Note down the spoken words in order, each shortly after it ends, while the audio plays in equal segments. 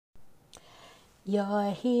You're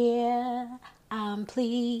here. I'm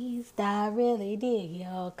pleased. I really dig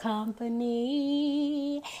your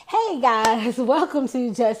company. Hey guys, welcome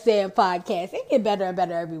to Just Saying Podcast. It get better and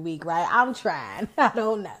better every week, right? I'm trying. I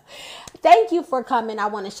don't know. Thank you for coming. I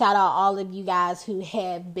want to shout out all of you guys who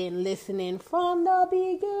have been listening from the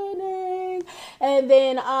beginning. And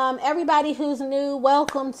then everybody who's new,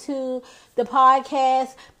 welcome to the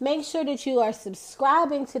podcast. Make sure that you are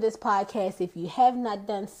subscribing to this podcast if you have not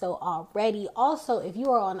done so already. Also, if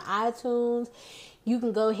you are on iTunes, you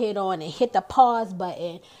can go ahead on and hit the pause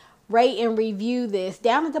button. Rate and review this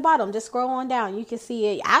down at the bottom. Just scroll on down. You can see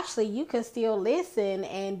it. Actually, you can still listen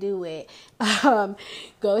and do it. Go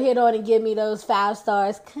ahead on and give me those 5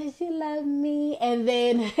 stars because you love me. And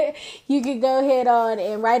then you can go ahead on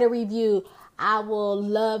and write a review. I will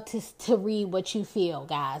love to read what you feel,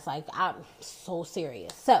 guys. Like, I'm so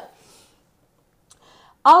serious. So,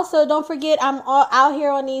 also, don't forget, I'm all out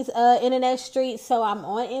here on these internet streets. So I'm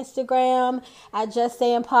on Instagram at Just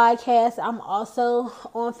Saying Podcast. I'm also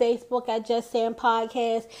on Facebook at Just Saying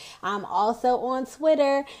Podcast. I'm also on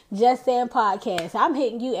Twitter, Just Saying Podcast. I'm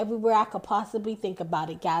hitting you everywhere I could possibly think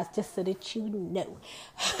about it, guys, just so that you know.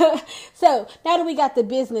 So now that we got the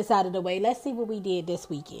business out of the way, let's see what we did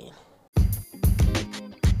this weekend.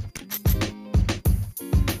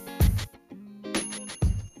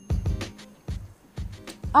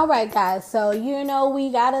 All right, guys, so we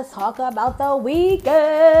gotta talk about the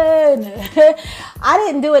weekend. I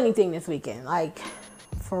didn't do anything this weekend, like,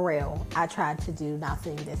 for real. I tried to do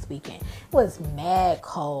nothing this weekend. It was mad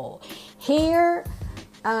cold. Here,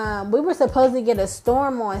 we were supposed to get a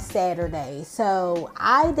storm on Saturday, so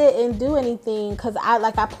I didn't do anything because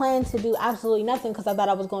I planned to do absolutely nothing because I thought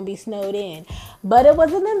I was going to be snowed in. But it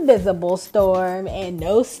was an invisible storm and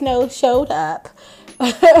no snow showed up.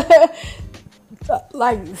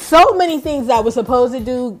 Like, so many things I was supposed to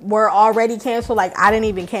do were already canceled. Like, I didn't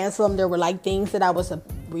even cancel them. There were like things that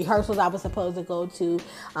rehearsals I was supposed to go to,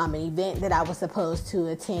 an event that I was supposed to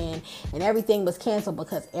attend, and everything was canceled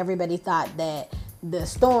because everybody thought that the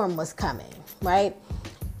storm was coming, right?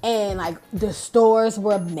 And like, the stores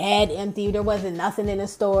were mad empty. There wasn't nothing in the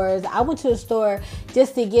stores. I went to the store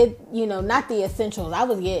just to get, not the essentials. I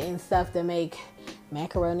was getting stuff to make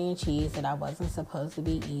macaroni and cheese that I wasn't supposed to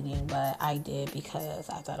be eating, but I did because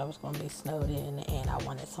I thought I was going to be snowed in and I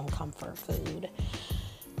wanted some comfort food.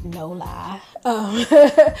 No lie.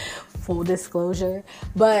 Full disclosure.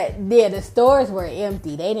 But yeah, the stores were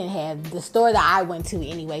empty. They didn't have, the store that I went to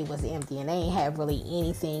anyway was empty, and they didn't have really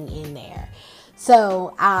anything in there.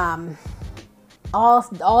 So,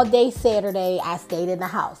 all day Saturday, I stayed in the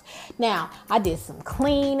house. Now, I did some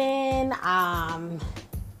cleaning.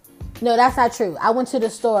 No, that's not true. I went to the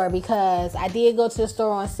store because I did go to the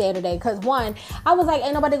store on Saturday. Because one, I was like,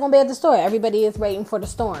 ain't nobody going to be at the store. Everybody is waiting for the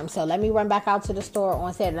storm. So let me run back out to the store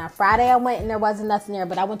on Saturday. Now, Friday I went and there wasn't nothing there.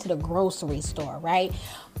 But I went to the grocery store, right?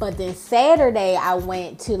 But then Saturday I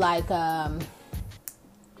went to not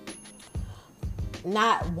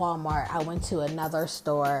Walmart. I went to another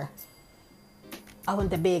store. I went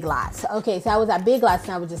to Big Lots. Okay, so I was at Big Lots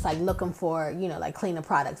and I was just like looking for, like cleaning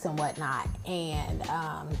products and whatnot. And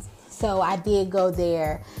so I did go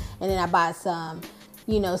there, and then I bought some,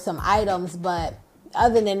 some items. But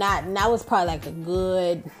other than that, and that was probably like a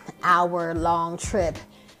good hour-long trip.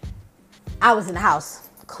 I was in the house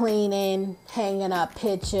cleaning, hanging up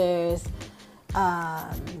pictures,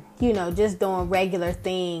 just doing regular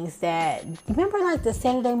things that, remember like the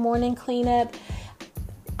Saturday morning cleanup?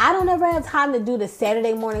 I don't ever have time to do the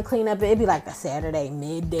Saturday morning cleanup. It'd be like a Saturday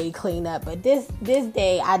midday cleanup. But this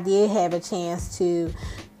day, I did have a chance to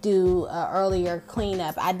do an earlier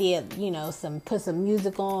cleanup. I did, put some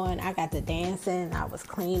music on. I got to dancing. I was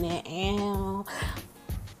cleaning.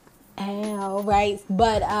 Ow, right?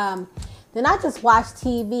 But then I just watched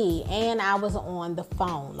TV and I was on the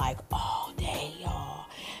phone like all day, y'all.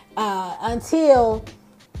 Until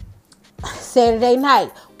Saturday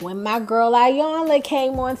night when my girl Ayanla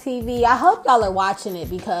came on TV. I hope y'all are watching it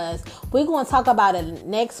because we're going to talk about it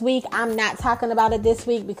next week. I'm not talking about it this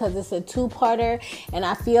week because it's a 2-parter, and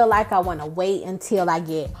I feel like I want to wait until I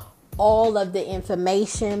get all of the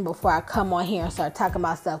information before I come on here and start talking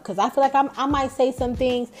about stuff, because I feel like I might say some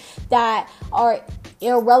things that are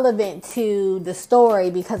irrelevant to the story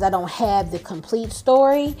because I don't have the complete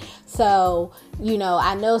story. So,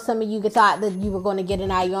 I know some of you thought that you were going to get an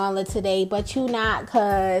Ayanla today, but you not,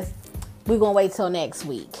 because we're going to wait till next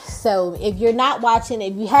week. So if you're not watching,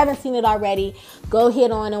 if you haven't seen it already, go ahead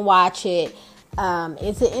on and watch it.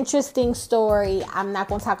 It's an interesting story. I'm not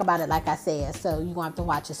going to talk about it like I said, so you're going to have to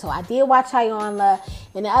watch it. So I did watch Ayanla,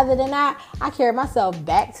 and other than that, I carried myself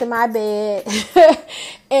back to my bed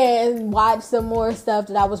and watch some more stuff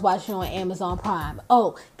that I was watching on Amazon Prime.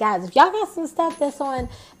 Oh, guys, if y'all got some stuff that's on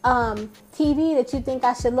TV that you think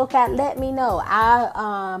I should look at, let me know.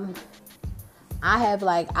 I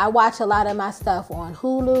watch a lot of my stuff on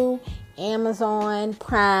Hulu, Amazon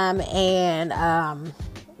Prime, and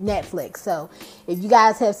Netflix. So if you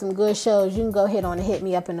guys have some good shows, you can go ahead on and hit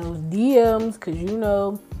me up in those DMs, because you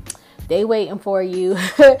know they waiting for you.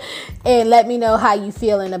 And let me know how you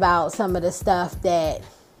feeling about some of the stuff that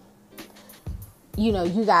you know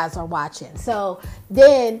you guys are watching. So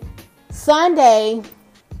then Sunday,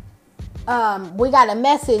 we got a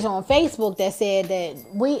message on Facebook that said that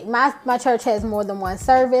my church has more than one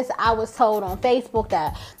service. I was told on Facebook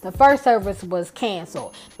that the first service was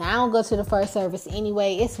canceled. Now, I don't go to the first service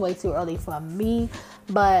anyway. It's way too early for me.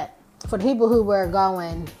 But for the people who were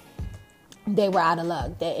going, they were out of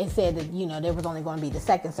luck. It said that, you know, there was only going to be the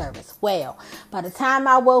second service. Well, by the time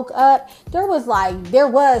I woke up, there was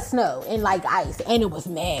snow and like ice, and it was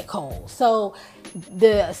mad cold. So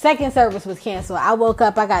the second service was canceled. I woke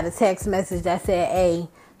up, I got a text message that said, "Hey,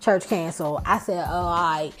 church canceled." I said, "Oh, all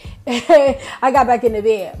right." I got back in the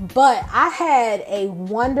bed. But I had a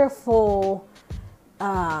wonderful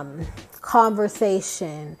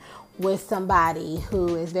conversation with somebody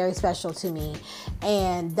who is very special to me,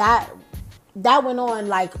 and that went on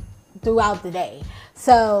like throughout the day.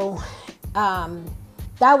 So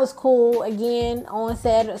that was cool. Again, on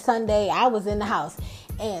Sunday, I was in the house.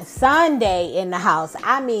 And Sunday in the house,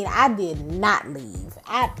 I mean, I did not leave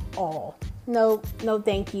at all. No,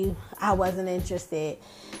 thank you. I wasn't interested.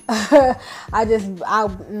 It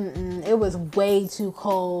was way too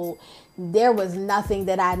cold. There was nothing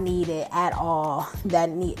that I needed at all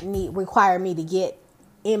that required me to get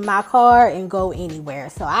in my car and go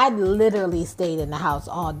anywhere. So I literally stayed in the house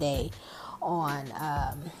all day on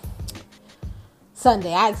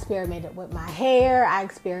Sunday. I experimented with my hair. I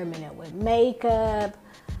experimented with makeup.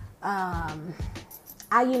 I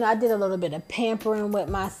did a little bit of pampering with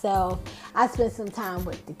myself. I spent some time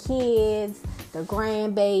with the kids, the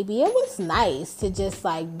grandbaby. It was nice to just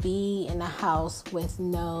like be in the house with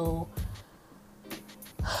no,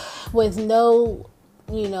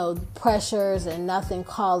 pressures and nothing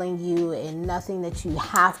calling you and nothing that you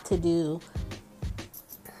have to do.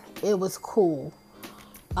 It was cool.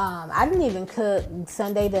 I didn't even cook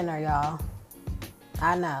Sunday dinner, y'all.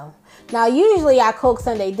 I know. Now, usually I cook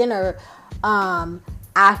Sunday dinner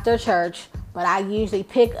after church, but I usually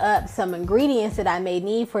pick up some ingredients that I may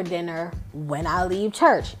need for dinner when I leave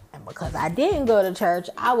church. And because I didn't go to church,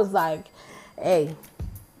 I was like, hey,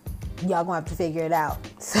 y'all gonna have to figure it out.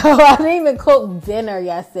 So I didn't even cook dinner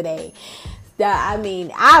yesterday.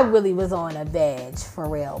 I really was on a veg for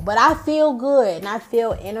real. But I feel good and I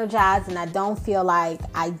feel energized, and I don't feel like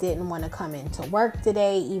I didn't want to come into work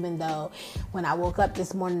today, even though when I woke up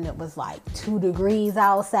this morning it was like 2 degrees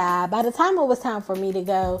outside. By the time it was time for me to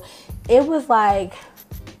go, it was like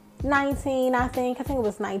 19, I think it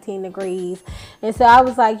was 19 degrees. And so I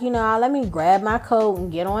was like, let me grab my coat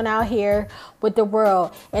and get on out here with the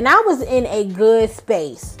world. And I was in a good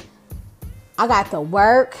space. I got to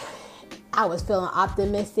work. I was feeling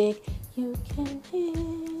optimistic. You can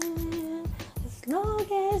live as long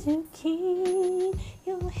as you keep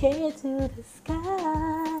your head to the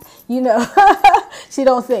sky. She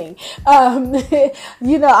don't sing.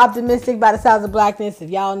 Optimistic by the Sounds of Blackness. If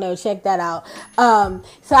y'all know, check that out.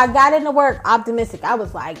 So I got into work optimistic. I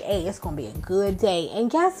was like, hey, it's going to be a good day. And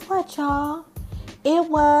guess what, y'all? It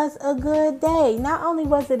was a good day. Not only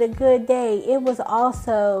was it a good day, it was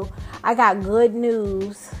also, I got good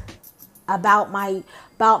news about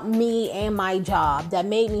me and my job that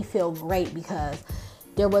made me feel great, because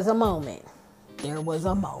there was a moment,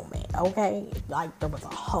 okay? Like, there was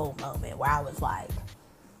a whole moment where I was like,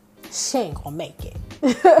 she ain't gonna make it.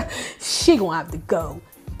 She gonna have to go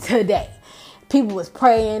today. People was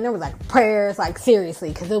praying. There was like prayers, like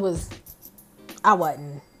seriously, because I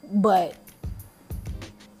wasn't, but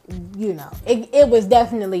it was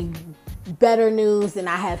definitely better news than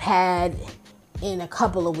I have had in a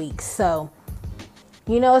couple of weeks. So,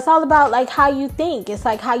 it's all about like how you think. It's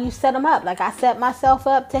like how you set them up. Like, I set myself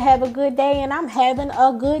up to have a good day, and I'm having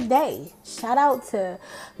a good day. Shout out to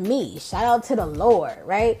me. Shout out to the Lord,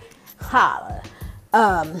 right? Holla.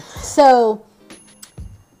 So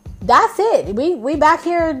that's it. We back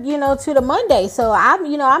here, to the Monday. So I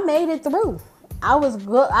made it through. I was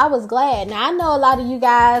good. I was glad. Now, I know a lot of you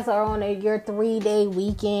guys are on your 3-day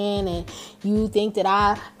weekend, and you think that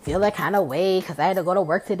I feel that kind of way because I had to go to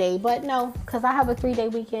work today. But no, because I have a 3-day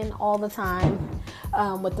weekend all the time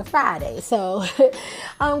with the Friday. So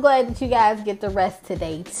I'm glad that you guys get the rest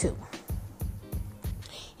today too.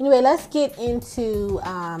 Anyway, let's get into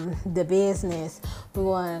the business. We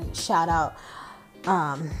want to shout out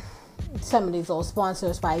some of these old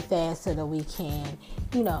sponsors right fast so that we can,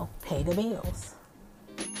 pay the bills.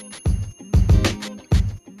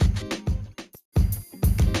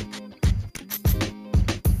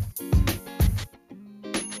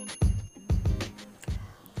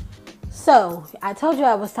 So, I told you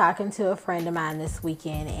I was talking to a friend of mine this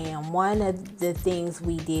weekend, and one of the things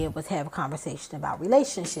we did was have a conversation about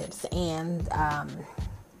relationships. And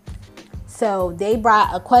so they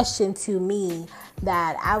brought a question to me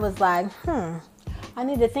that I was like, I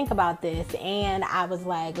need to think about this. And I was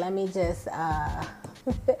like, let me just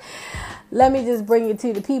bring it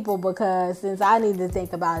to the people, because since I need to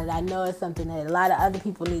think about it, I know it's something that a lot of other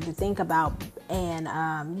people need to think about and,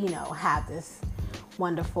 have this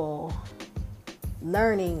wonderful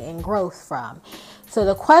learning and growth from. So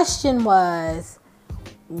the question was,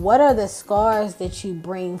 what are the scars that you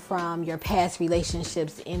bring from your past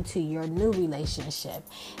relationships into your new relationship?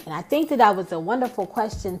 And I think that was a wonderful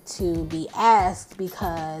question to be asked,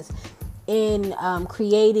 because in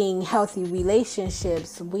creating healthy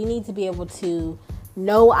relationships, we need to be able to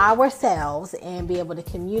know ourselves and be able to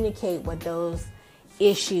communicate what those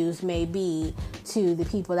issues may be to the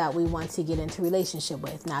people that we want to get into relationship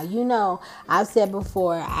with. Now, I've said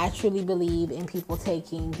before, I truly believe in people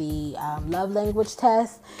taking the love language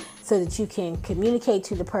test so that you can communicate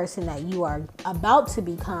to the person that you are about to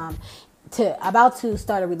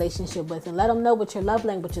start a relationship with, and let them know what your love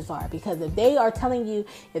languages are. Because if they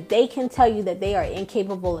can tell you that they are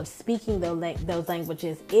incapable of speaking those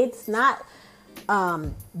languages, it's not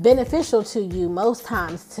beneficial to you most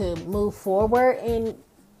times to move forward in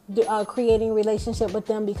creating a relationship with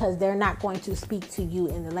them, because they're not going to speak to you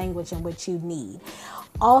in the language in which you need.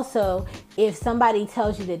 Also, if somebody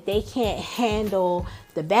tells you that they can't handle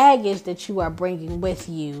the baggage that you are bringing with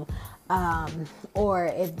you, or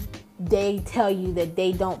if they tell you that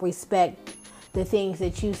they don't respect the things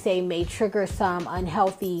that you say may trigger some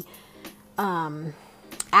unhealthy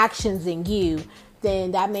actions in you,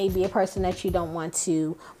 then that may be a person that you don't want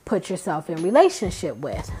to put yourself in relationship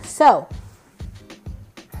with. So,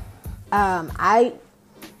 I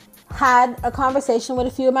had a conversation with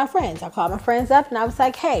a few of my friends. I called my friends up and I was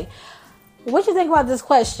like, hey, what you think about this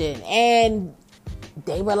question? And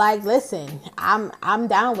they were like, listen, I'm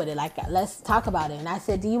down with it. Like, let's talk about it. And I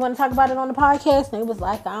said, do you want to talk about it on the podcast? And they was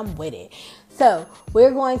like, I'm with it. So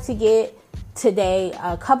we're going to get today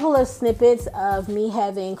a couple of snippets of me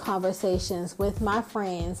having conversations with my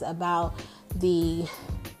friends about the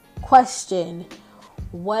question,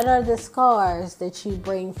 what are the scars that you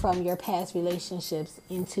bring from your past relationships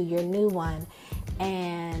into your new one?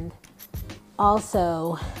 And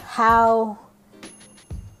also, how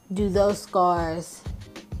do those scars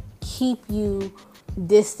keep you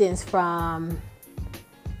distanced from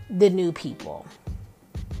the new people?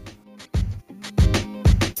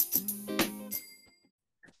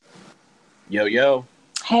 Yo.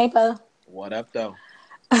 Hey, bro. What up, though?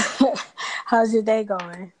 How's your day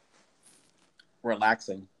going?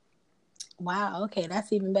 Relaxing. Wow, okay,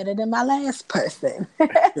 that's even better than my last person.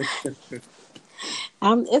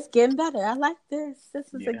 It's getting better. I like this.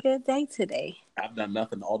 This is a good day today. I've done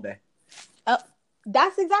nothing all day. Oh,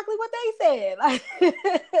 that's exactly what they said. Like,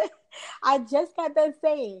 I just got done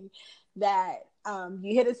saying that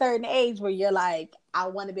you hit a certain age where you're like, I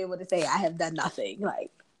want to be able to say I have done nothing.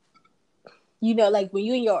 Like, like when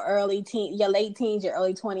you in your your late teens, your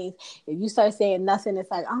early 20s, if you start saying nothing,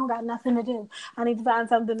 it's like, I don't got nothing to do. I need to find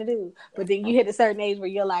something to do. But then you hit a certain age where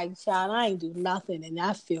you're like, child, I ain't do nothing, and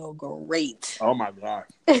I feel great. Oh my God.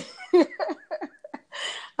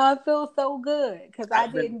 I feel so good because I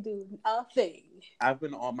didn't do nothing. I've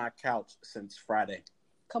been on my couch since Friday.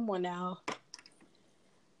 Come on now.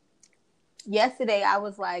 Yesterday, I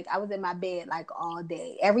was in my bed like all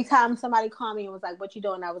day. Every time somebody called me and was like, what you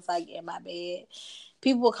doing? I was like, in my bed.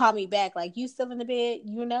 People will call me back like, you still in the bed?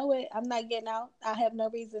 You know it. I'm not getting out. I have no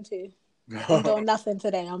reason to. I'm doing nothing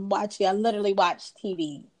today. I literally watched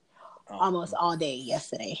TV almost all day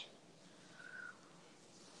yesterday.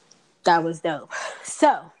 That was dope.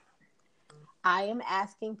 So, I am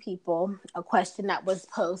asking people a question that was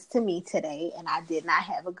posed to me today, and I did not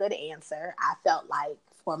have a good answer. I felt like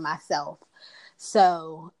for myself.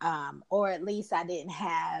 So, or at least I didn't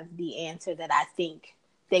have the answer that I think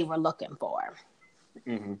they were looking for.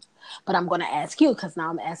 Mm-hmm. But I'm going to ask you, because now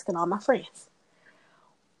I'm asking all my friends.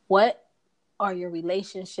 What are your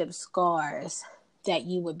relationship scars that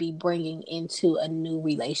you would be bringing into a new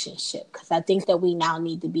relationship? Because I think that we now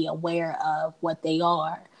need to be aware of what they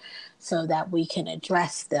are so that we can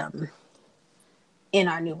address them in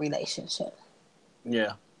our new relationship.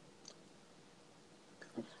 Yeah.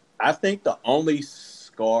 I think the only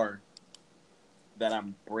scar that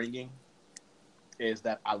I'm bringing is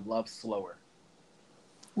that I love slower.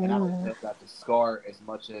 And I don't know if that's a scar as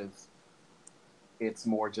much as it's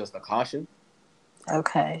more just a caution.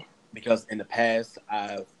 Okay. Because in the past,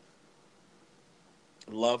 I've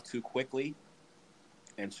loved too quickly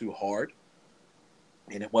and too hard,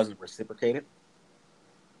 and it wasn't reciprocated.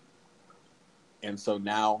 And so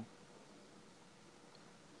now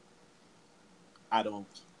I don't,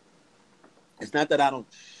 it's not that I don't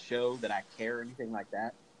show that I care or anything like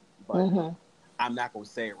that, but I'm not going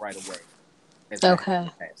to say it right away as I have in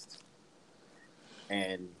the past.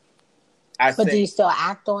 And But do you still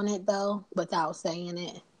act on it though, without saying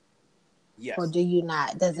it? Yes. Or do you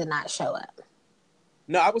not? Does it not show up?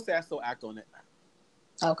 No, I would say I still act on it.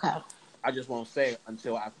 Okay. I just won't say it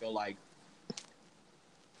until I feel like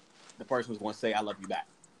the person was going to say, "I love you" back.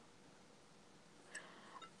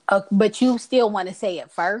 But you still want to say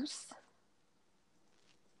it first?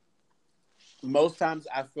 Most times,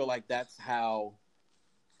 I feel like that's how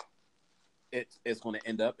it's going to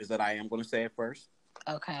end up. Is that I am going to say it first.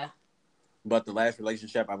 Okay. But the last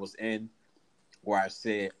relationship I was in, where I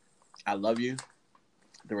said, "I love you,"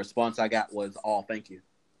 the response I got was, "Oh, thank you."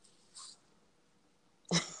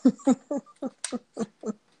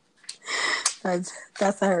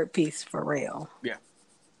 That's a hurt piece for real. Yeah.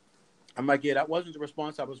 I'm like, yeah, that wasn't the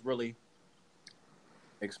response I was really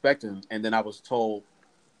expecting. And then I was told,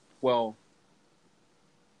 well,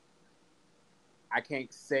 I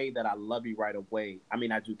can't say that I love you right away. I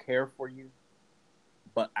mean, I do care for you,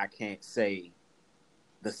 but I can't say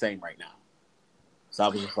the same right now. So I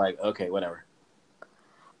was just like, okay, whatever.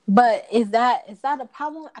 But is that a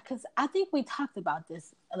problem? Because I think we talked about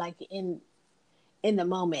this like in the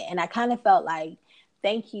moment, and I kind of felt like,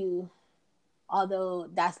 thank you, although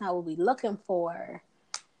that's not what we're looking for,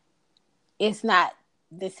 it's not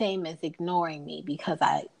the same as ignoring me, because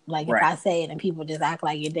I like if I say it and people just act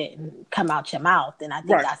like it didn't come out your mouth, then I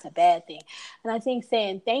think that's a bad thing. And I think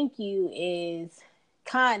saying thank you is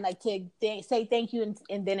kind, like to say thank you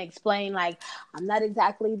and then explain like, I'm not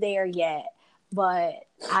exactly there yet, but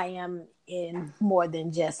I am in more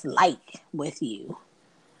than just like with you.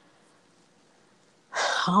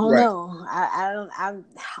 I don't know.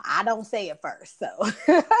 I don't say it first, so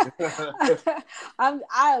I'm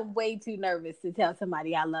way too nervous to tell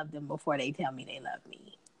somebody I love them before they tell me they love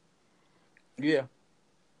me. Yeah.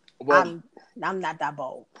 Well, I'm not that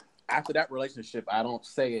bold. After that relationship, I don't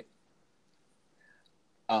say it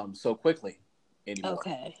so quickly anymore.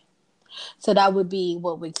 Okay. So that would be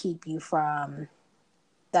what would keep you from,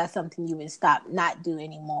 that's something you would not do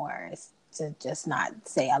anymore, is to just not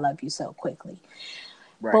say I love you so quickly.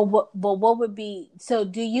 Right. But what would be, so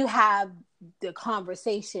do you have the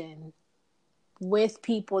conversation with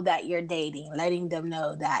people that you're dating, letting them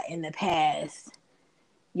know that in the past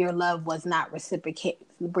your love was not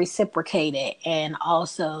reciprocated, and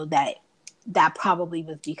also that probably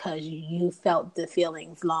was because you felt the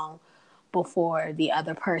feelings long before the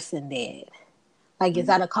other person did? Like, is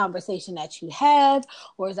that a conversation that you have,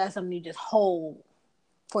 or is that something you just hold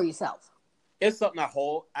for yourself? It's something I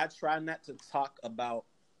hold. I try not to talk about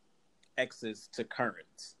exes to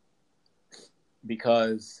currents,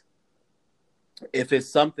 because if it's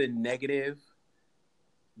something negative,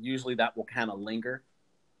 usually that will kind of linger,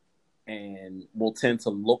 and we'll tend to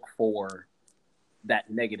look for that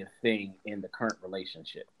negative thing in the current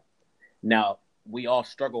relationship. Now, we all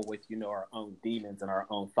struggle with, our own demons and our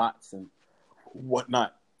own thoughts and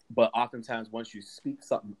whatnot. But oftentimes, once you speak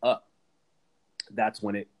something up, that's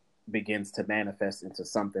when it begins to manifest into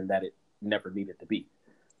something that it never needed to be.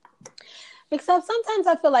 Except sometimes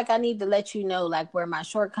I feel like I need to let you know like where my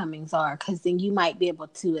shortcomings are, because then you might be able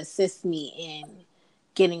to assist me in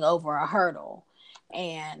getting over a hurdle.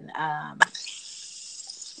 And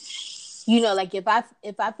like if I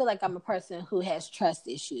feel like I'm a person who has trust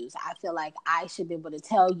issues, I feel like I should be able to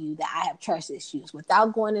tell you that I have trust issues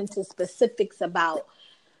without going into specifics about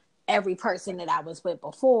every person that I was with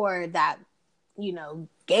before that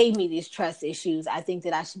gave me these trust issues. I think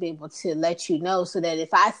that I should be able to let you know, so that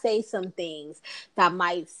if I say some things that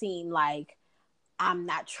might seem like I'm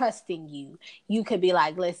not trusting you, you could be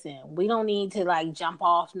like, listen, we don't need to like jump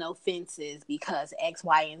off no fences because X,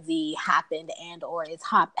 Y, and Z happened and or it's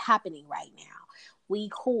happening right now. We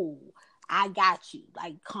cool. I got you.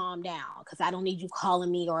 Like, calm down, because I don't need you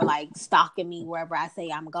calling me or like stalking me wherever I say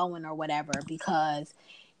I'm going or whatever, because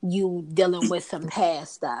you dealing with some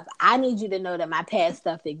past stuff. I need you to know that my past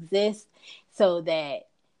stuff exists, so that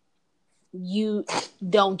you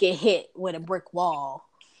don't get hit with a brick wall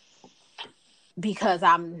because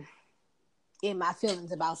I'm in my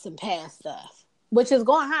feelings about some past stuff. which is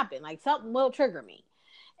going to happen. Like something will trigger me.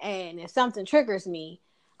 And if something triggers me,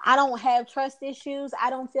 I don't have trust issues, I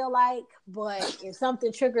don't feel like, but if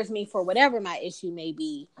something triggers me for whatever my issue may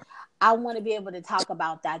be, I want to be able to talk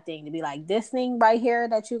about that thing, to be like, this thing right here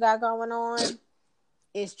that you got going on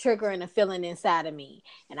is triggering a feeling inside of me.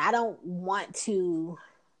 And I don't want to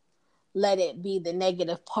let it be the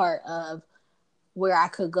negative part of where I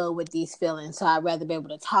could go with these feelings. So I'd rather be able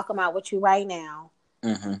to talk about with you right now,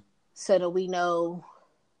 so that we know,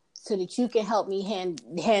 so that you can help me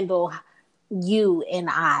handle you and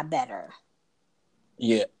I better.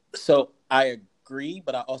 Yeah. So I agree,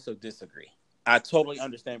 but I also disagree. I totally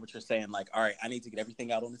understand what you're saying. Like, all right, I need to get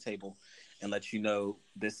everything out on the table and let you know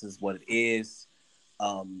this is what it is.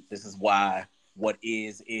 This is why what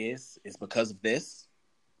is because of this.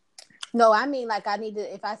 No, I mean, like, I need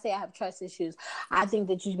to, if I say I have trust issues, I think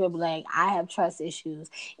that you should be like, I have trust issues.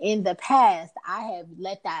 In the past, I have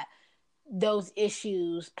let those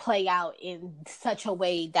issues play out in such a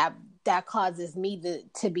way that causes me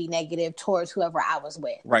to be negative towards whoever I was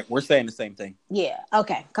with. Right. We're saying the same thing. Yeah.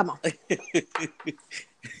 Okay. Come on.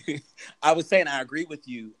 I was saying I agree with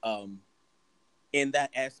you in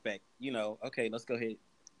that aspect. You know, okay, let's go ahead.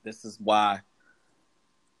 This is why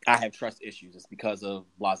I have trust issues. It's because of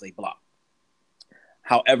blah, blah, blah.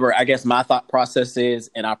 However, I guess my thought process is,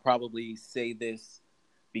 and I probably say this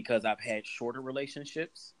because I've had shorter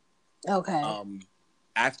relationships. Okay.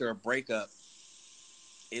 After a breakup,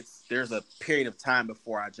 there's a period of time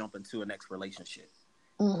before I jump into a next relationship.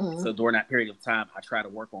 So during that period of time, I try to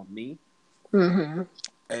work on me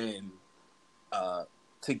and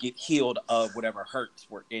to get healed of whatever hurts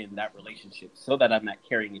were in that relationship, so that I'm not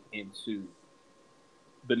carrying it into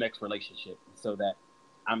the next relationship, so that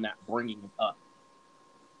I'm not bringing it up.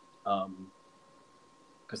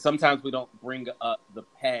 Because sometimes we don't bring up the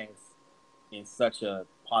past in such a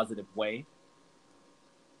positive way.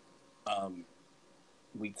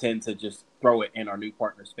 We tend to just throw it in our new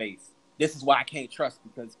partner's face. This is why I can't trust,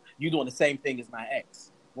 because you're doing the same thing as my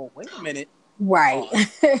ex. Well, wait a minute. Right.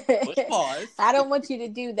 Pause. I don't want you to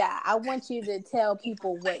do that. I want you to tell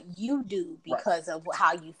people what you do because of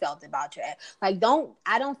how you felt about your ex. Like,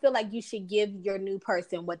 I don't feel like you should give your new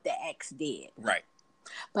person what the ex did. Right.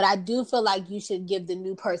 But I do feel like you should give the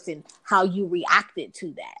new person how you reacted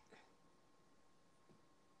to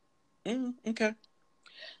that. Okay.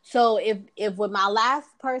 So if with my last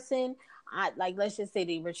person, let's just say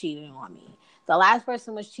they were cheating on me. The last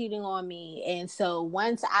person was cheating on me. And so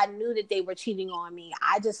once I knew that they were cheating on me,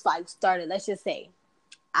 I just started, let's just say,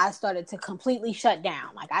 I started to completely shut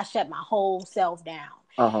down. Like, I shut my whole self down.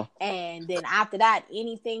 And then after that,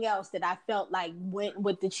 anything else that I felt like went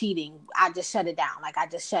with the cheating, I just shut it down. Like, I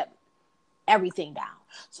just shut everything down.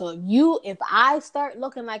 So if I start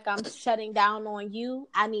looking like I'm shutting down on you,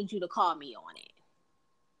 I need you to call me on it.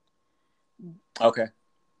 Okay.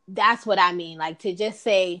 That's what I mean. Like, to just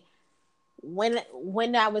say,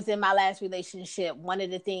 when I was in my last relationship, one of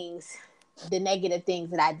the negative things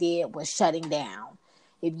that I did was shutting down.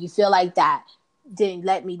 If you feel like that, then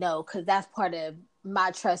let me know, because that's part of my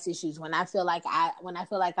trust issues. When I feel like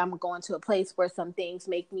I'm going to a place where some things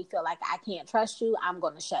make me feel like I can't trust you, I'm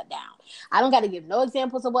going to shut down. I don't got to give no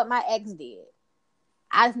examples of what my ex did.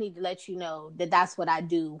 I just need to let you know that that's what I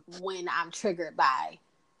do when I'm triggered by.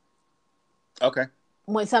 Okay.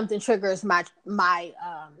 When something triggers my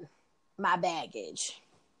baggage.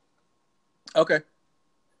 Okay.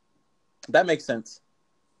 That makes sense.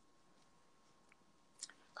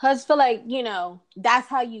 Because I feel like, that's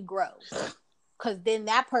how you grow. Because then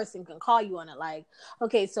that person can call you on it like,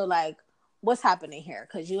 okay, so like, what's happening here?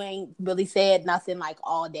 Because you ain't really said nothing like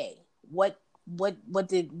all day. What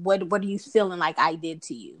are you feeling like I did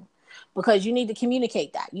to you? Because you need to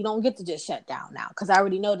communicate that. You don't get to just shut down now, because I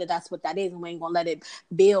already know that that's what that is, and we ain't going to let it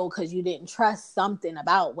build because you didn't trust something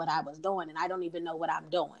about what I was doing, and I don't even know what I'm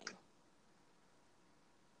doing.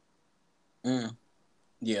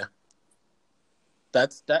 Yeah.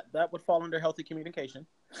 That would fall under healthy communication,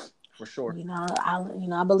 for sure.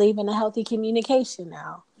 I believe in a healthy communication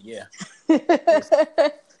now. Yeah.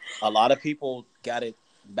 A lot of people got it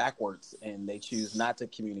backwards, and they choose not to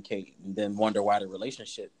communicate and then wonder why the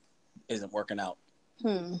relationship isn't working out.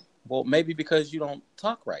 Well, maybe because you don't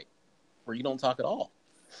talk right, or you don't talk at all.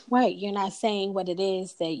 Right. You're not saying what it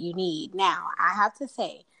is that you need. Now, I have to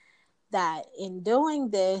say that in doing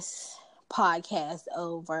this podcast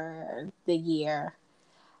over the year,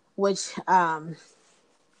 which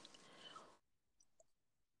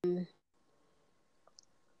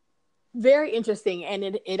very interesting, and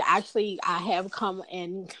it actually, I have come,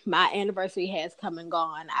 and my anniversary has come and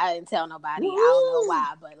gone. I didn't tell nobody. Woo! I don't know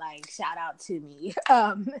why, but like, shout out to me.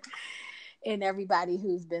 and everybody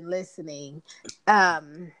who's been listening.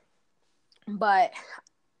 But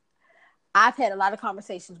I've had a lot of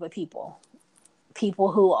conversations with people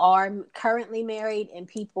who are currently married and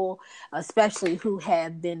people especially who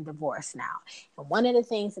have been divorced now. And one of the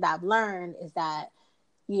things that I've learned is that,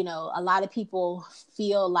 you know, a lot of people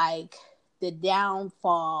feel like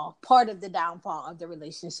part of the downfall of the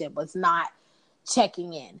relationship was not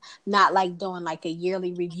checking in, not like doing like a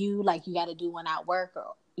yearly review, like you got to do one at work,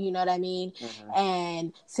 or you know what I mean? Mm-hmm.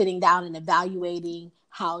 And sitting down and evaluating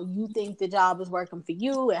how you think the job is working for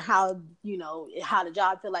you and how, you know, how the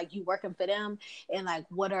job feel like you working for them, and like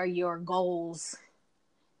what are your goals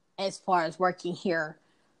as far as working here,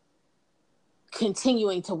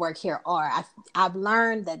 continuing to work here are. I've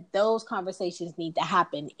learned that those conversations need to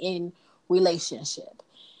happen in relationship.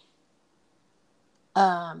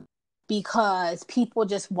 Because people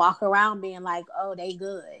just walk around being like, oh, they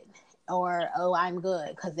good, or oh, I'm good,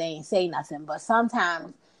 because they ain't say nothing. But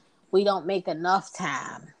sometimes we don't make enough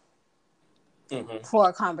time for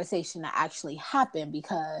a conversation to actually happen,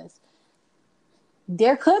 because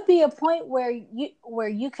there could be a point where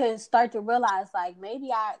you could start to realize, like,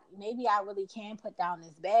 maybe I really can put down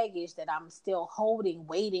this baggage that I'm still holding,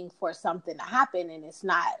 waiting for something to happen, and it's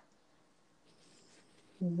not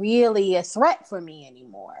really a threat for me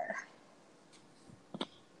anymore.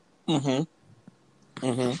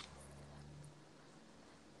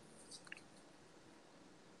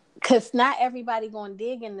 Because not everybody gonna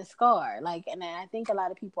dig in the scar, like, and I think a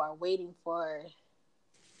lot of people are waiting for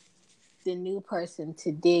the new person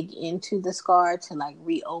to dig into the scar to like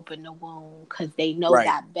reopen the wound, because they know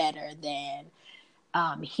that better than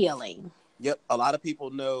healing. Yep, a lot of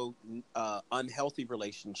people know unhealthy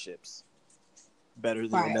relationships better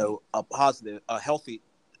than they know healthy.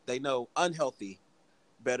 They know unhealthy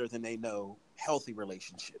better than they know healthy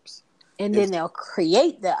relationships. And then they'll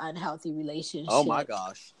create the unhealthy relationship. Oh my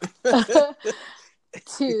gosh.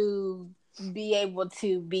 To be able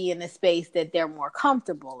to be in a space that they're more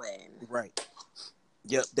comfortable in. Right.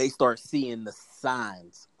 Yep, they start seeing the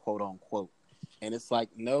signs, quote unquote. And it's like,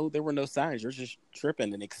 no, there were no signs. You're just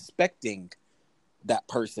tripping and expecting that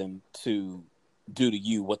person to do to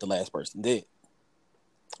you what the last person did.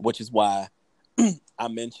 Which is why I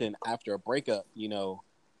mentioned after a breakup, you know,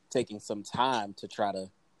 taking some time to try to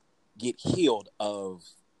get healed of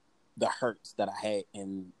the hurts that I had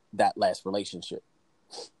in that last relationship.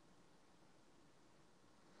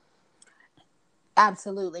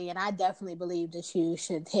 Absolutely. And I definitely believe that you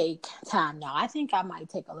should take time. Now, I think I might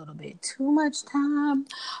take a little bit too much time,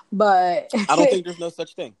 but I don't think there's no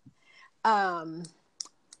such thing. I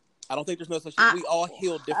don't think there's no such thing. We all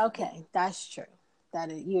heal differently. Okay, that's true.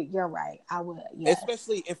 That is, you're right. I would, yes.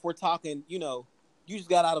 Especially if we're talking, you know, you just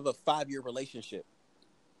got out of a 5-year relationship.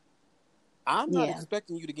 I'm not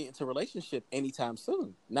expecting you to get into a relationship anytime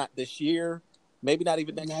soon. Not this year, maybe not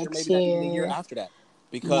even next year, maybe not even the year after that.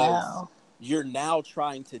 Because you're now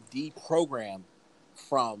trying to deprogram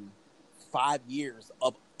from 5 years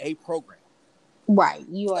of a program. Right.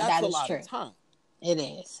 That's a lot of time. It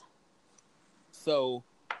is. So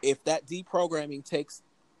if that deprogramming takes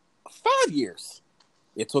 5 years,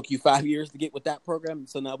 it took you 5 years to get with that program,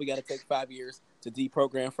 so now we got to take 5 years to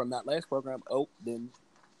deprogram from that last program. Oh, then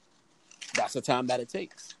that's the time that it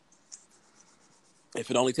takes.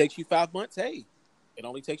 If it only takes you 5 months, hey, it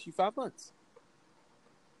only takes you 5 months.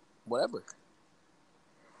 Whatever.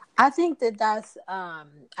 I think that that's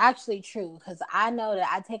actually true, because I know that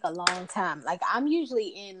I take a long time. Like, I'm usually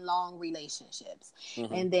in long relationships.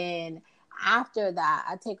 Mm-hmm. And then after that,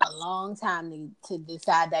 I take a long time to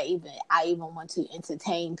decide that I even want to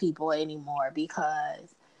entertain people anymore,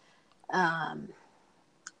 because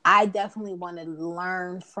I definitely want to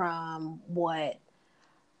learn from what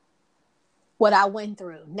I went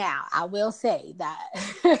through. Now, I will say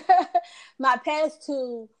that my past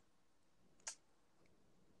two,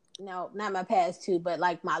 no, not my past two, but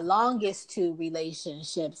like my longest two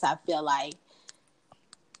relationships, I feel like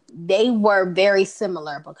they were very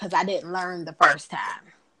similar, because I didn't learn the first time.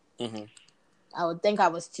 Mm-hmm. I would think I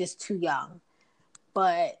was just too young.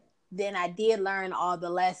 But then I did learn all the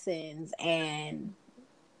lessons and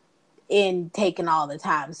in taking all the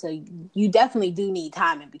time. So you definitely do need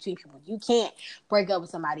time in between people. You can't break up with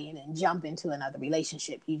somebody and then jump into another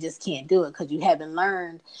relationship. You just can't do it, because you haven't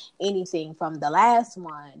learned anything from the last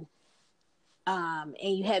one. And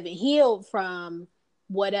you haven't healed from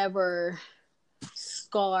whatever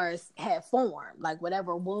scars have formed. Like,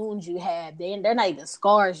 whatever wounds you have, they're not even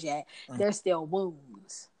scars yet. They're still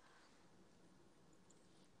wounds.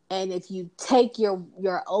 And if you take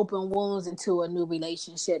your open wounds into a new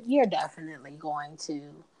relationship, you're definitely going to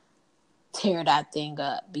tear that thing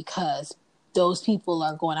up, because those people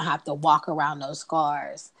are going to have to walk around those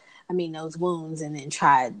scars. I mean, those wounds, and then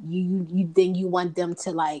try then you want them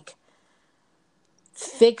to like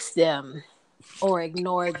fix them or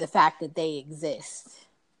ignore the fact that they exist.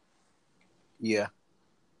 Yeah.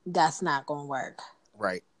 That's not going to work.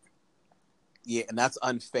 Right. Yeah, and that's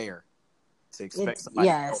unfair to expect somebody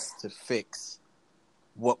else to fix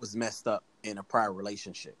what was messed up in a prior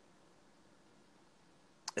relationship.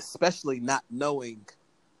 Especially not knowing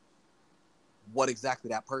what exactly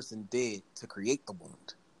that person did to create the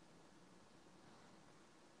wound.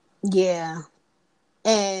 Yeah.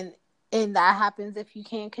 And that happens if you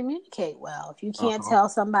can't communicate well. If you can't tell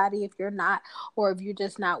somebody, if you're not, or if you're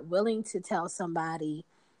just not willing to tell somebody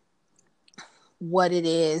what it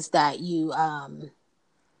is that you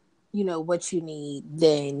what you need,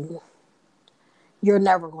 then you're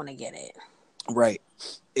never going to get it. Right.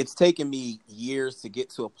 It's taken me years to get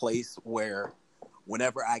to a place where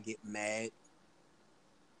whenever I get mad,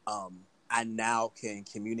 I now can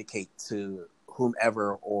communicate to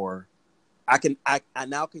whomever, or I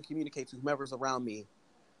now can communicate to whomever's around me.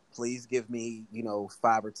 Please give me,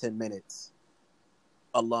 5 or 10 minutes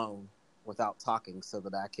alone without talking so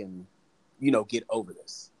that I can, get over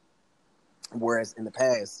this. Whereas in the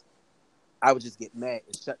past, I would just get mad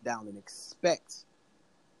and shut down and expect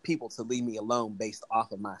people to leave me alone based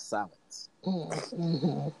off of my silence.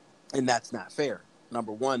 Mm-hmm. And that's not fair.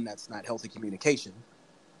 Number one, that's not healthy communication.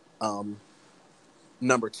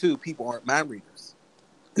 Number two, people aren't mind readers.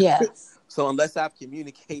 Yes. So unless I've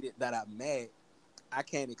communicated that I'm mad, I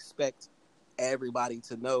can't expect everybody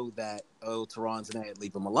to know that, oh, Teron's mad,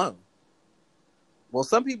 leave him alone. Well,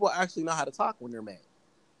 some people actually know how to talk when they're mad.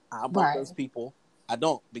 I'm one of those people. I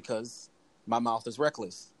don't, because my mouth is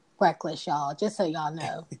reckless. Reckless, y'all. Just so y'all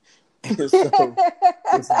know. And so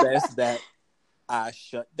it's best that I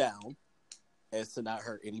shut down as to not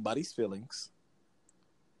hurt anybody's feelings.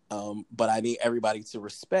 But I need everybody to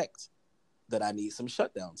respect that I need some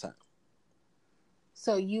shutdown time.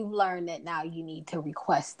 So you've learned that now you need to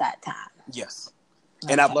request that time. Yes.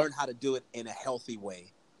 Okay. And I've learned how to do it in a healthy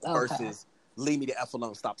way versus leave me the F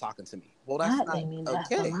alone, stop talking to me. Well, that's not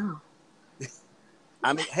okay.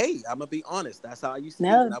 I mean, hey, I'm going to be honest. That's how I used to be.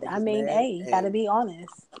 I mean, hey, you got to be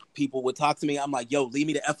honest. People would talk to me. I'm like, yo, leave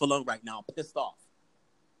me the F alone right now. I'm pissed off.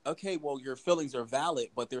 Okay, well, your feelings are valid,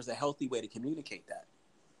 but there's a healthy way to communicate that.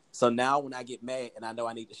 So now when I get mad and I know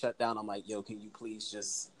I need to shut down, I'm like, yo, can you please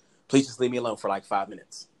just leave me alone for like 5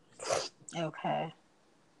 minutes? Okay.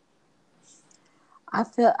 I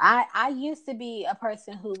feel I used to be a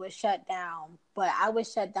person who would shut down, but I would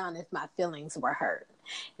shut down if my feelings were hurt.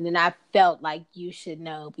 And then I felt like you should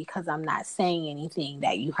know, because I'm not saying anything,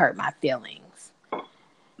 that you hurt my feelings.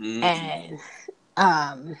 Mm-hmm.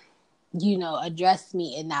 And, address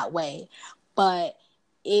me in that way. But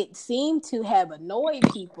it seemed to have annoyed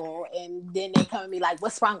people, and then they come to me like,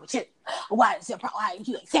 what's wrong with you? Why is your problem? Why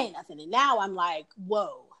you ain't saying nothing? And now I'm like,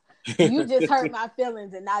 whoa. You just hurt my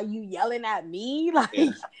feelings, and now you yelling at me?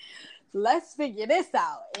 Like, let's figure this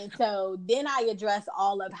out. And so then I address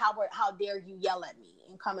all of how dare you yell at me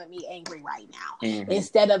and come at me angry right now,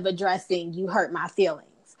 instead of addressing you hurt my feelings.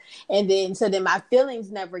 And then my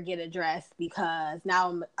feelings never get addressed, because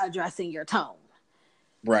now I'm addressing your tone.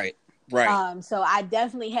 Right. So I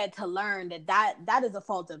definitely had to learn that is a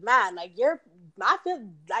fault of mine. Like, my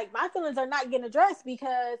feelings are not getting addressed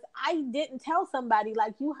because I didn't tell somebody,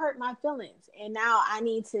 like, you hurt my feelings. And now I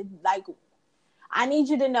need you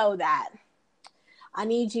to know that. I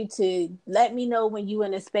need you to let me know when you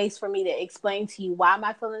in a space for me to explain to you why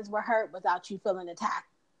my feelings were hurt without you feeling attacked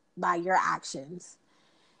by your actions.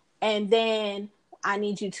 And then I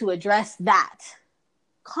need you to address that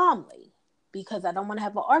calmly, because I don't want to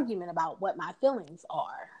have an argument about what my feelings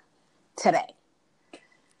are today.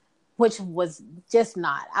 Which was just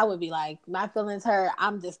not. I would be like, my feelings hurt.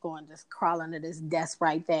 I'm just going to crawl under this desk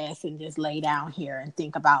right fast and just lay down here and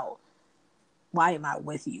think about, why am I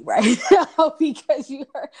with you right now? Because you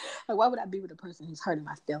hurt. Like, why would I be with a person who's hurting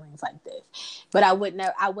my feelings like this? But I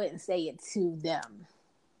wouldn't say it to them.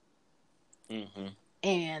 Mm-hmm.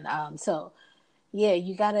 And so, yeah,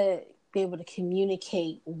 you gotta be able to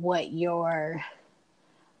communicate what your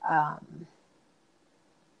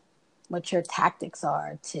tactics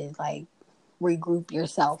are to, like, regroup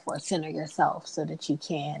yourself or center yourself so that you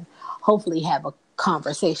can hopefully have a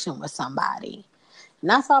conversation with somebody. And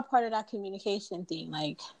that's all part of that communication thing.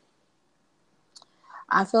 Like,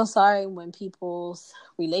 I feel sorry when people's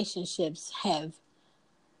relationships have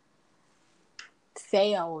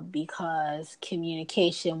failed because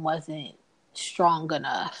communication wasn't strong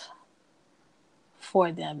enough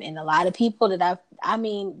for them. And a lot of people that I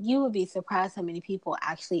mean, you would be surprised how many people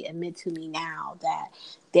actually admit to me now that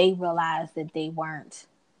they realized that they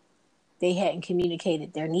hadn't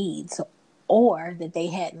communicated their needs, or that they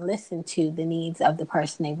hadn't listened to the needs of the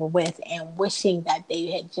person they were with, and wishing that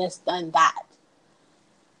they had just done that,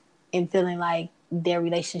 and feeling like their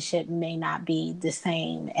relationship may not be the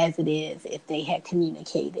same as it is if they had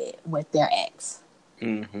communicated with their ex.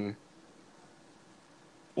 Mm-hmm.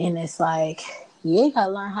 And it's like, yeah, you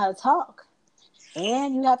gotta learn how to talk,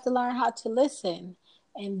 and you have to learn how to listen,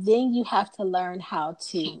 and then you have to learn how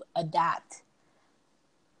to adapt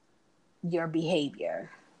your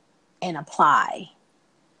behavior and apply.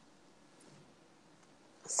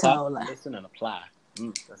 Talk, So, listen, and apply.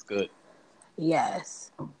 That's good.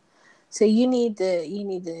 yes. So you need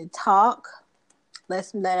to talk.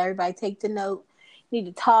 Let everybody take the note. You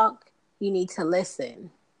need to talk. You need to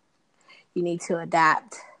listen. You need to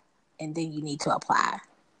adapt, and then you need to apply.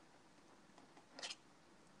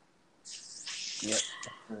 Yep.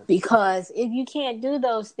 Because if you can't do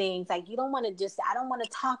those things, like you don't want to just, I don't want to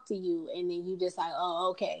talk to you, and then you just like,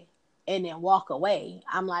 oh, okay, and then walk away.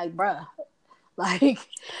 I'm like, bruh, like,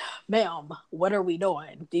 ma'am, what are we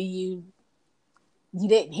doing? You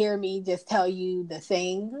didn't hear me just tell you the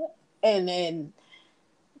thing, and then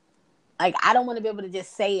like I don't want to be able to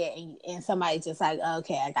just say it, and somebody's just like, oh,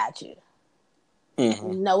 okay, I got you.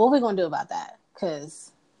 Mm-hmm. No, what are we gonna do about that?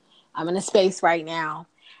 Because I'm in a space right now.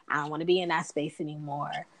 I don't want to be in that space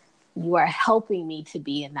anymore. You are helping me to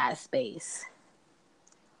be in that space.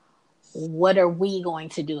 What are we going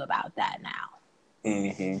to do about that now?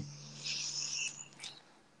 Mm-hmm.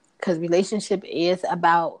 Because relationship is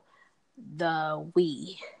about the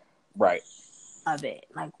we Right. of it.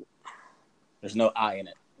 Like, there's no I in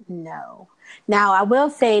it. no. Now, I will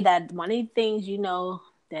say that one of the things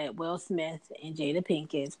that Will Smith and Jada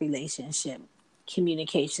Pinkett's relationship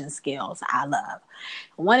communication skills I love.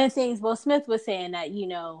 One of the things Will Smith was saying that,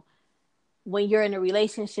 when you're in a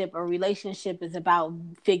relationship is about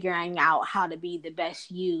figuring out how to be the best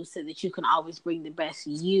you so that you can always bring the best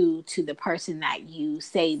you to the person that you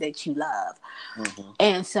say that you love. Mm-hmm.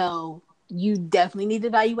 And so you definitely need to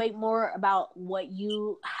evaluate more about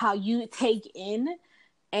how you take in,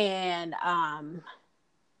 and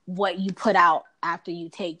what you put out after you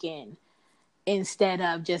take in, instead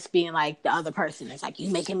of just being like the other person. It's like, you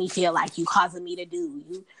making me feel like you causing me to do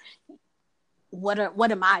you. What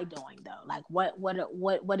am I doing though? Like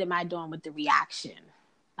what am I doing with the reaction?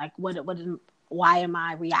 Like why am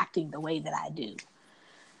I reacting the way that I do?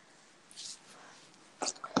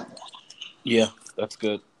 Yeah, that's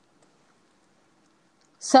good.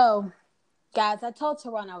 So, guys, I told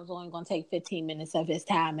Teron I was only going to take 15 minutes of his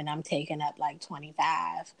time, and I'm taking up like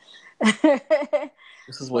 25.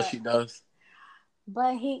 This is what she does.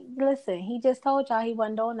 But he just told y'all he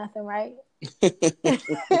wasn't doing nothing, right?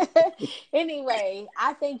 Anyway,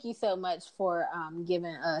 I thank you so much for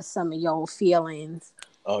giving us some of your feelings.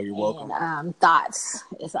 Oh, you're welcome. And thoughts.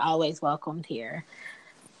 It's always welcomed here.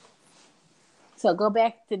 So go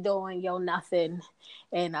back to doing your nothing,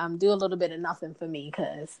 and do a little bit of nothing for me,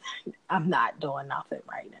 because I'm not doing nothing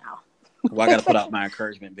right now. Well, I got to put out my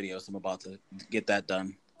encouragement video, so I'm about to get that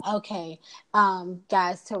done. Okay.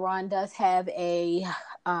 Guys, Teron does have a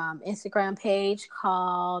Instagram page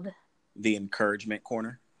called The Encouragement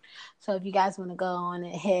Corner. So if you guys want to go on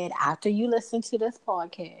ahead after you listen to this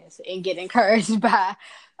podcast and get encouraged by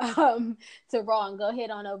Teron, go ahead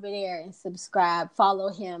on over there and subscribe.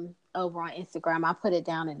 Follow him over on Instagram. I'll put it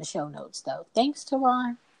down in the show notes, though. Thanks,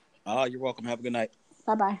 Teron. Oh, you're welcome. Have a good night.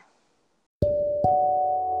 Bye-bye.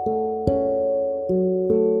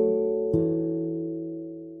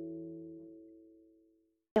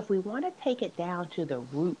 If we want to take it down to the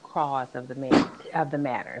root cause of the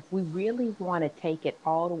matter, if we really want to take it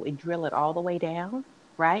all the way, drill it all the way down,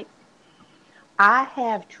 right? I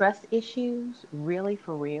have trust issues, really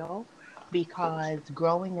for real, because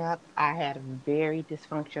growing up, I had a very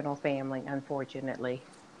dysfunctional family, unfortunately,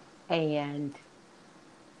 and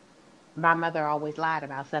my mother always lied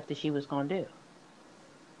about stuff that she was going to do.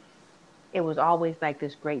 It was always like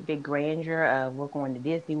this great big grandeur of, we're going to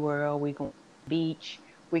Disney World, we're going to the beach,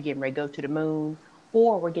 we're getting ready to go to the moon,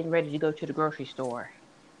 or we're getting ready to go to the grocery store.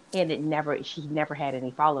 And she never had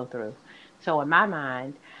any follow through. So in my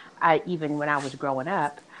mind, even when I was growing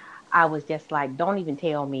up, I was just like, don't even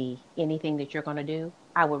tell me anything that you're going to do.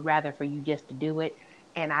 I would rather for you just to do it.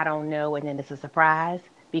 And I don't know. And then it's a surprise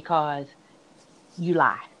because you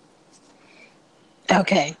lie.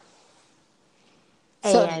 Okay.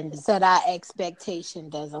 And so that expectation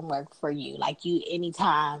doesn't work for you. Like,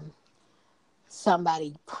 anytime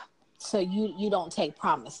somebody, so you don't take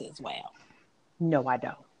promises well. No, I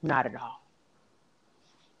don't. Not at all.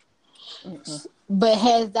 Mm-mm. But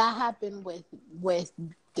has that happened with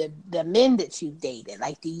the men that you've dated?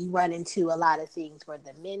 Like, do you run into a lot of things where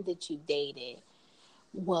the men that you've dated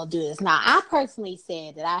will do this? Now, I personally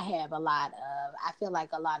said that I have I feel like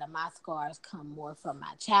a lot of my scars come more from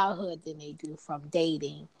my childhood than they do from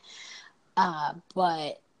dating.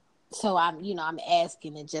 But so I'm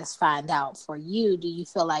asking to just find out for you, do you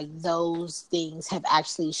feel like those things have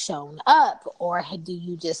actually shown up, or do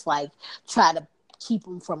you just like try to keep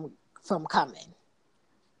them from coming?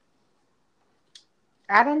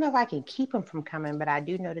 I don't know if I can keep them from coming, but I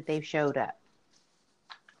do know that they've showed up.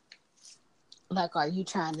 Like, are you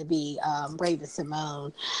trying to be Raven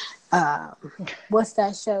Simone? Um, what's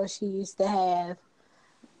that show she used to have?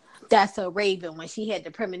 That's a Raven, when she had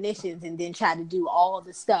the premonitions and then try to do all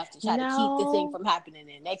the stuff to try to keep the thing No, from happening.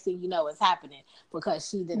 And next thing you know, it's happening because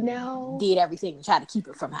she no, did everything to try to keep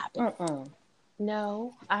it from happening. mm-mm.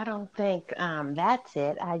 No, I don't think that's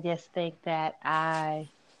it. I just think that I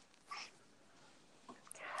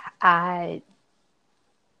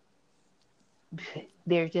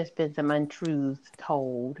there's just been some untruths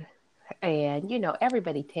told. And,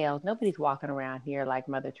 everybody tells, nobody's walking around here like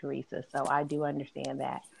Mother Teresa. So I do understand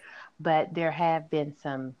that. But there have been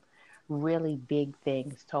some really big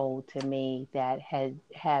things told to me that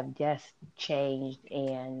have just changed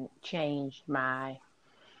my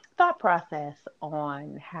thought process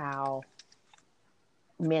on how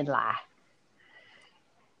men lie.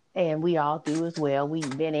 And we all do as well, we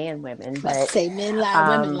men and women. Let's But say men lie,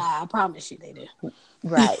 women um, lie. I promise you they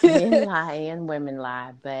right, men do. lie and women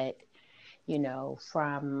lie. But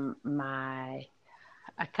from my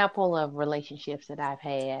a couple of relationships that I've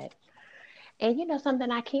had. And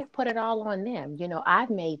something, I can't put it all on them. I've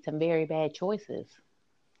made some very bad choices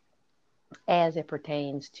as it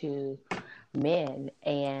pertains to men.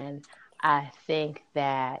 And I think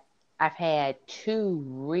that I've had two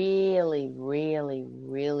really, really,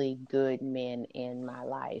 really good men in my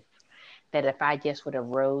life that if I just would have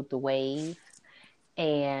rode the wave,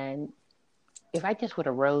 and if I just would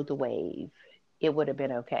have rode the wave, it would have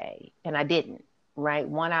been okay. And I didn't, right?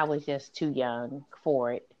 One, I was just too young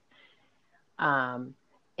for it. Um,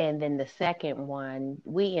 and then the second one,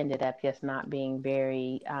 we ended up just not being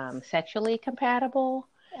very sexually compatible.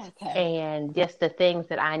 Okay. And just the things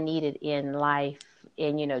that I needed in life.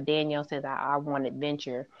 And, Danielle says I want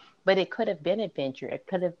adventure, but it could have been adventure. It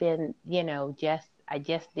could have been, I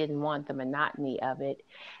just didn't want the monotony of it.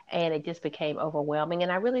 And it just became overwhelming.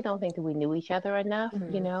 And I really don't think that we knew each other enough,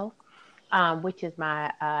 Mm-hmm. which is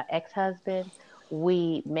my ex-husband.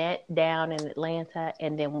 We met down in Atlanta,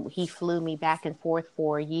 and then he flew me back and forth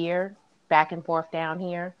for a year, back and forth down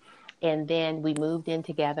here. And then we moved in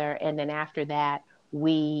together. And then after that,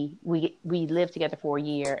 we lived together for a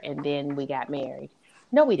year, and then we got married.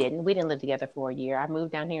 No, we didn't. We didn't live together for a year. I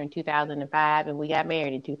moved down here in 2005, and we got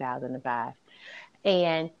married in 2005.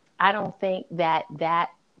 And I don't think that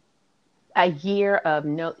a year of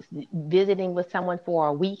no visiting with someone for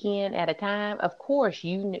a weekend at a time, of course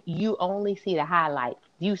you only see the highlight.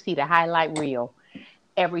 You see the highlight reel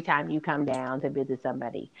every time you come down to visit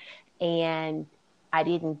somebody. And I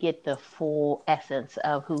didn't get the full essence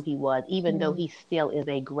of who he was, even though Mm-hmm. he still is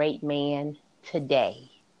a great man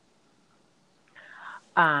today.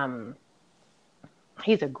 Um,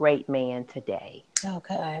 he's a great man today.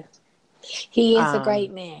 Okay. He is a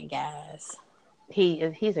great Um, man, guys.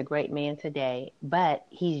 he's a great man today, but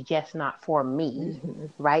he's just not for me, Mm-hmm.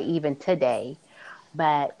 right? Even today,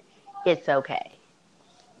 but it's okay.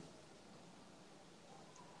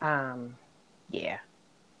 Um, yeah.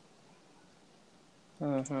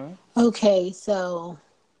 Mhm. Okay, so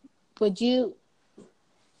would you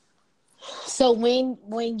so when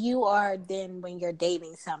you're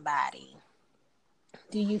dating somebody,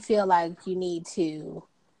 do you feel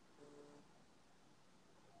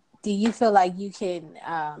like you can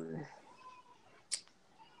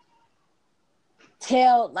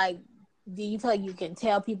tell like do you feel like you can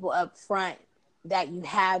tell people up front that you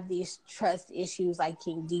have these trust issues? Like,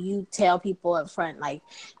 do you tell people up front, like,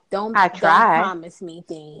 I don't try. promise me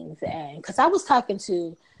things? And because I was talking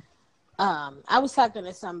to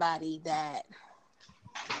somebody that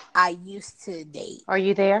I used to date. Are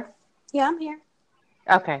you there? Yeah, I'm here.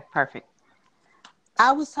 Okay, perfect.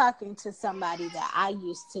 I was talking to somebody that I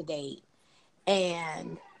used to date,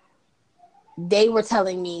 and they were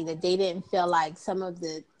telling me that they didn't feel like some of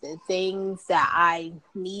the things that I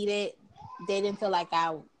needed, they didn't feel like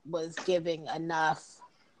I was giving enough,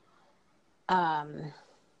 um,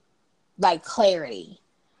 like, clarity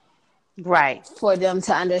Right. for them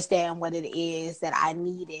to understand what it is that I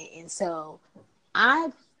needed. And so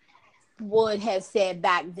I would have said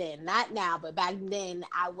back then, not now, but back then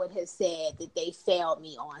I would have said that they failed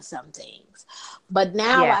me on some things. But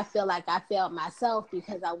now Yeah. I feel like I failed myself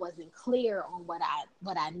because I wasn't clear on what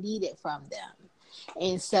I needed from them.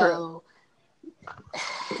 And True. so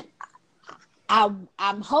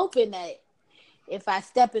I'm hoping that if I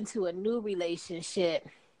step into a new relationship,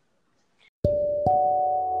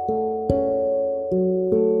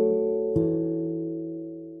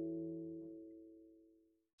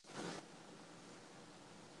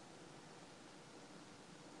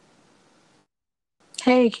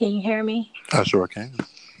 hey, can you hear me? I sure can.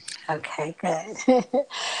 Okay, good.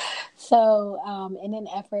 So, in an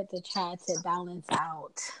effort to try to balance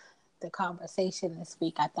out the conversation this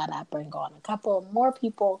week, I thought I'd bring on a couple more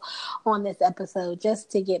people on this episode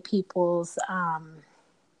just to get people's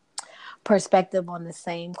perspective on the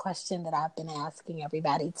same question that I've been asking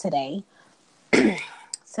everybody today.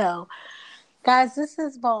 So, guys, this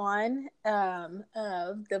is Vaughn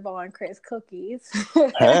of the Vaughn Chris Cookies.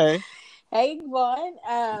 Hey. Hey,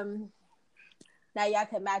 Vaughn. Now y'all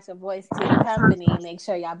can match a voice to the company. Make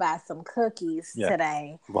sure y'all buy some cookies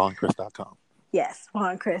today. VaughnChris.com. Yes,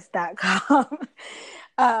 VaughnChris.com.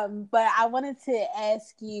 But I wanted to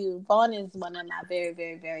ask you, Vaughn is one of my very,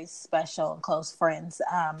 very, very special and close friends.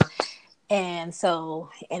 And so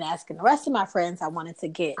in asking the rest of my friends, I wanted to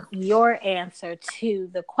get your answer to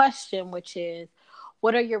the question, which is,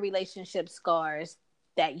 what are your relationship scars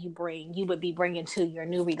that you would be bringing to your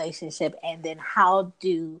new relationship? And then how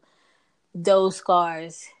do those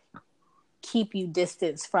scars keep you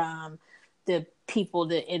distance from the people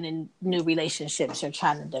that in the new relationships you're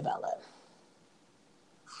trying to develop?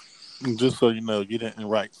 Just so you know, you didn't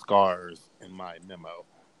write scars in my memo.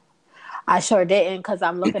 I sure didn't, because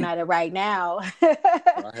I'm looking at it right now.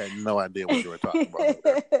 I had no idea what you were talking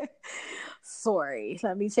about. Sorry.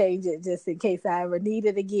 Let me change it just in case I ever need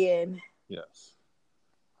it again. Yes.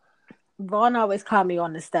 Vaughn always call me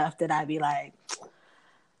on the stuff that I be like,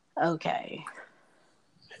 okay.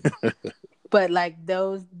 But like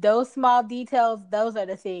those small details, those are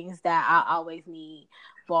the things that I always need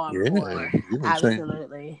Vaughn for.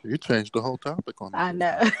 Absolutely. You changed the whole topic on this. I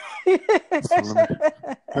know.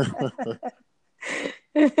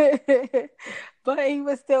 But he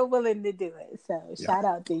was still willing to do it. So shout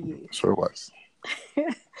out to you. Sure was.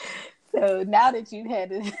 So now that you've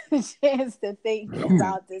had a chance to think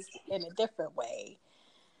about this in a different way,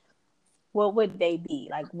 what would they be?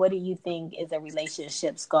 Like, what do you think is a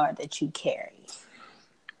relationship scar that you carry?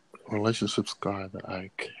 Relationship scar that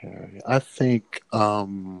I carry. I think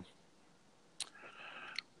I've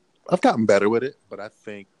gotten better with it, but I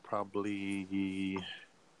think probably...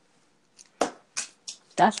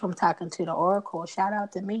 That's from talking to the Oracle. Shout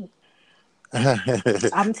out to me.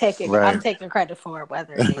 I'm taking credit for it,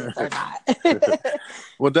 whether it is or not.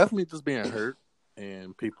 Well, definitely just being hurt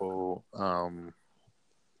and people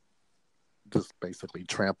just basically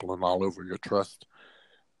trampling all over your trust.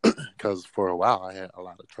 Because for a while I had a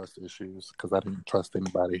lot of trust issues because I didn't trust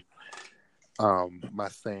anybody. My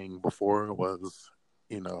saying before was,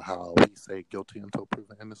 how we say guilty until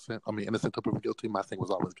proven innocent. I mean, innocent until proven guilty. My thing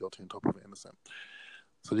was always guilty until proven innocent.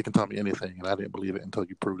 So you can tell me anything, and I didn't believe it until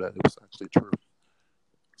you proved that it was actually true.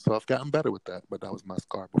 So I've gotten better with that, but that was my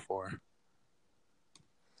scar before.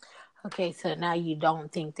 Okay, so now you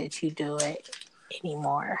don't think that you do it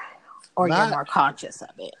anymore, or you're more conscious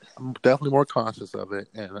of it? I'm definitely more conscious of it,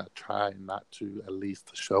 and I try not to, at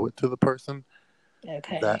least, show it to the person.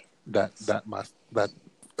 Okay. That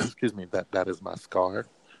is my scar,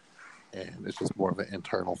 and it's just more of an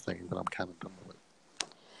internal thing that I'm kind of dealing with.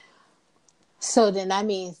 So then that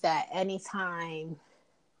means that anytime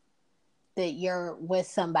that you're with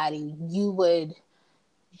somebody, you would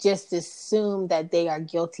just assume that they are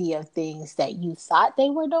guilty of things that you thought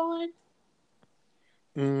they were doing?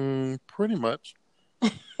 Pretty much.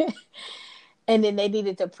 And then they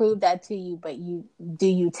needed to prove that to you, but do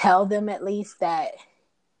you tell them at least that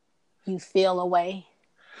you feel a way?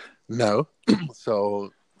 No.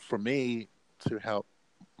 So for me to help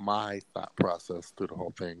my thought process through the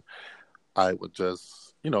whole thing, I would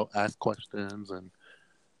just, ask questions and,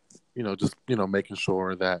 just, making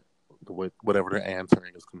sure that whatever they're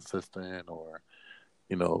answering is consistent, or,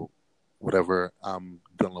 whatever I'm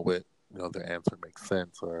dealing with, their answer makes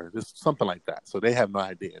sense, or just something like that. So they have no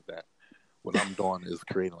idea that what I'm doing is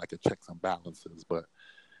creating like a checks and balances, but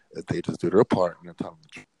if they just do their part and they're telling the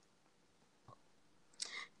truth.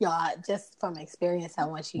 Y'all, just from experience, I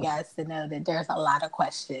want you guys to know that there's a lot of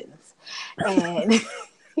questions. And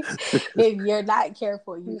if you're not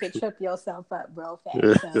careful, you can trip yourself up real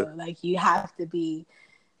fast. So, like, you have to be,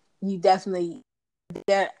 you definitely,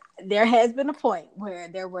 there has been a point where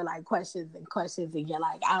there were like questions and questions, and you're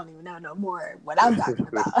like, I don't even know no more what I'm talking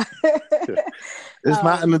about. It's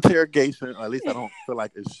not an interrogation, or at least I don't feel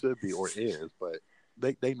like it should be or is, but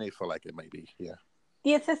they may feel like it may be. Yeah.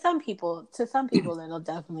 Yeah, to some people,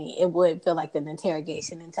 it would feel like an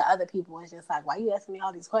interrogation, and to other people, it's just like, why you asking me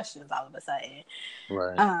all these questions all of a sudden?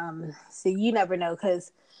 Right. So you never know,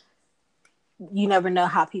 because you never know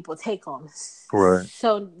how people take them. Right.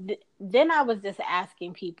 So then I was just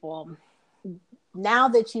asking people, now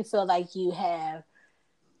that you feel like you have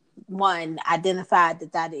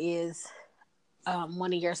identified that is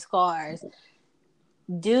one of your scars,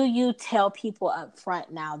 do you tell people up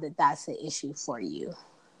front now that that's an issue for you?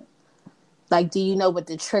 Like, do you know what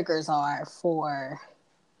the triggers are for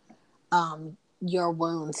your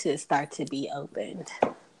wound to start to be opened?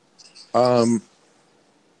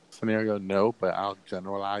 Scenario, no, but I'll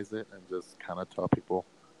generalize it and just kind of tell people,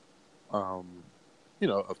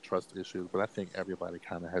 of trust issues. But I think everybody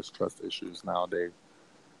kind of has trust issues nowadays.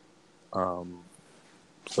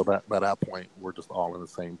 So by that point, we're just all in the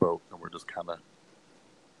same boat, and we're just kind of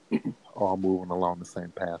all moving along the same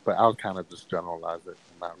path. But I'll kind of just generalize it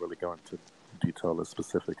and not really go into detail as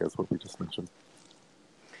specific as what we just mentioned.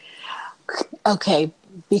 Okay,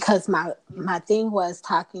 because my thing was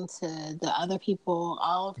talking to the other people,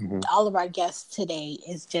 all of our guests today,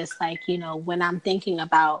 is just like, when I'm thinking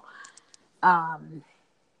about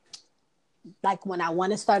like when I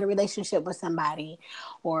want to start a relationship with somebody,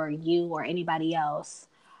 or you or anybody else,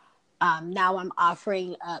 now I'm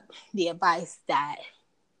offering up the advice that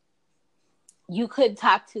you could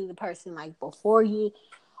talk to the person like before you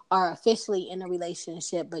are officially in a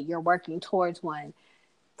relationship, but you're working towards one,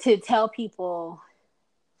 to tell people,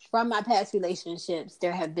 from my past relationships,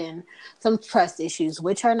 there have been some trust issues,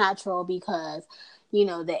 which are natural because,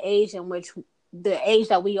 the age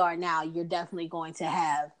that we are now, you're definitely going to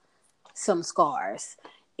have some scars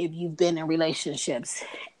if you've been in relationships,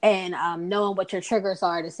 and knowing what your triggers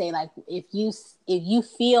are, to say, like, if you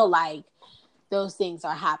feel like those things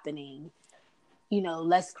are happening,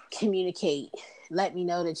 let's communicate. Let me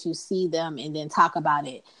know that you see them, and then talk about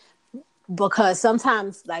it. Because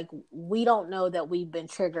sometimes, like, we don't know that we've been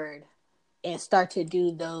triggered and start to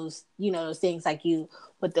do those, those things, like you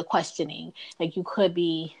with the questioning. Like, you could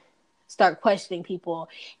start questioning people,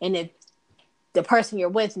 and if the person you're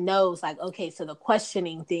with knows, like, okay, so the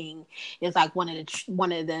questioning thing is like one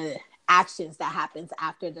of the actions that happens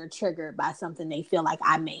after they're triggered by something they feel like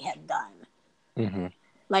I may have done. Mm-hmm.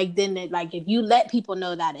 Like, then, if you let people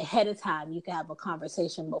know that ahead of time, you can have a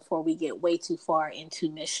conversation before we get way too far into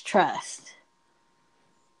mistrust.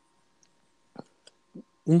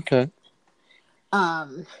 Okay.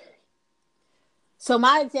 So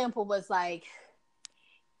my example was like,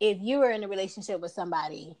 if you were in a relationship with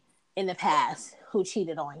somebody in the past who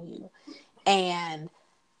cheated on you, and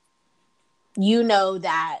you know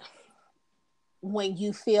that when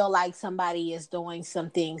you feel like somebody is doing some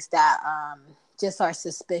things that just are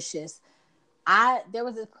suspicious, there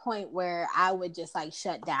was a point where I would just like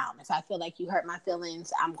shut down. If I feel like you hurt my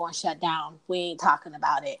feelings, I'm going to shut down. We ain't talking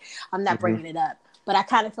about it. I'm not bringing it up. But I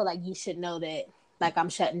kind of feel like you should know that, like, I'm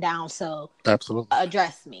shutting down, so absolutely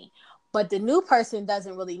address me. But the new person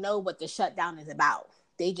doesn't really know what the shutdown is about.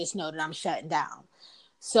 They just know that I'm shutting down.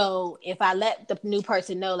 So if I let the new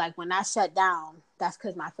person know, like, when I shut down, that's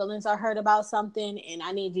because my feelings are hurt about something, and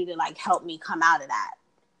I need you to, like, help me come out of that,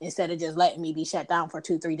 instead of just letting me be shut down for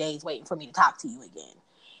 2-3 days waiting for me to talk to you again.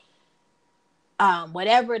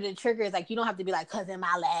 Whatever the trigger is, like, you don't have to be like, because in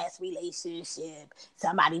my last relationship,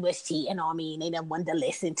 somebody was cheating on me and they didn't want to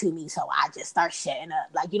listen to me, so I just start shutting up.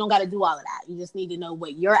 Like, you don't got to do all of that. You just need to know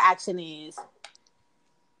what your action is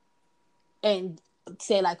and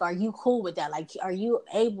say, like, are you cool with that? Like,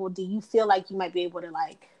 do you feel like you might be able to,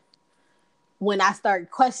 like, when I start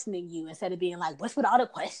questioning you, instead of being like, what's with all the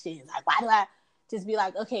questions? Like, why do I just be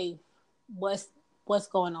like, okay, what's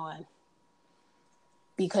going on?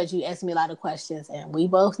 Because you asked me a lot of questions, and we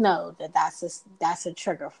both know that that's a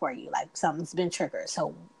trigger for you. Like, something's been triggered.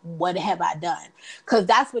 So what have I done? Because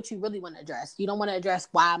that's what you really want to address. You don't want to address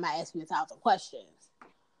why am I asking you 1,000 questions.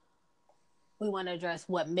 We want to address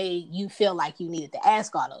what made you feel like you needed to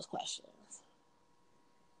ask all those questions.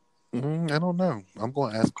 I don't know. I'm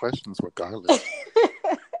going to ask questions regardless.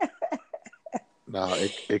 Now,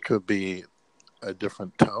 it could be a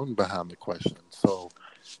different tone behind the question. So,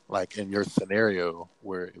 like in your scenario,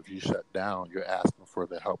 where if you shut down, you're asking for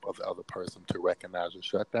the help of the other person to recognize your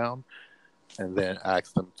shutdown, and then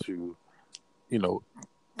ask them to,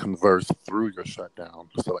 converse through your shutdown.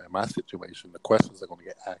 So in my situation, the questions are going to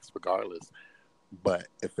get asked regardless. But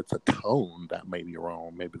if it's a tone that may be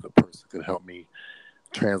wrong, maybe the person could help me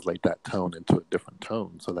translate that tone into a different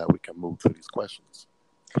tone so that we can move through these questions.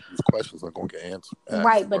 These questions are going to get answered.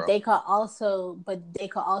 Right, but they could also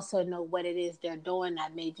know what it is they're doing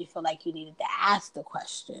that made you feel like you needed to ask the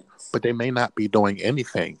questions. But they may not be doing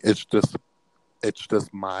anything. It's just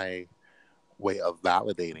my way of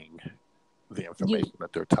validating the information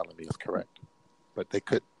that they're telling me is correct. But they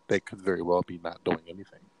could very well be not doing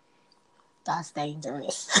anything. That's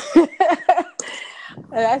dangerous.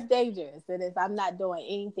 That's dangerous. And if I'm not doing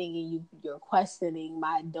anything and you're questioning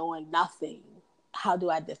my doing nothing, how do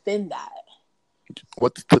I defend that?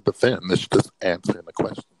 What's to defend? It's just answering the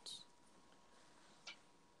questions.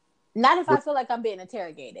 Not if I feel like I'm being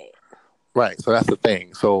interrogated. Right. So that's the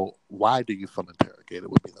thing. So why do you feel interrogated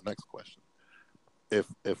would be the next question. If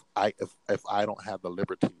I don't have the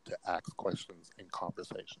liberty to ask questions in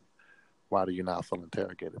conversation, why do you not feel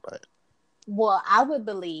interrogated by it? Well, I would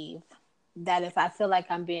believe that if I feel like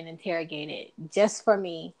I'm being interrogated, just for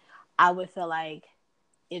me, I would feel like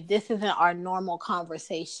if this isn't our normal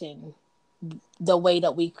conversation, the way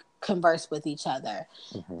that we converse with each other,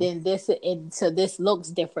 then this looks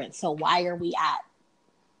different. So why are we at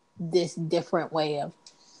this different way of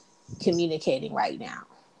communicating right now?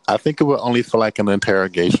 I think it would only feel like an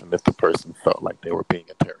interrogation if the person felt like they were being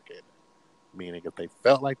interrogated. Meaning if they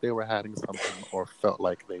felt like they were hiding something or felt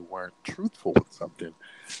like they weren't truthful with something,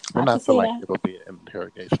 then I feel like it'll be an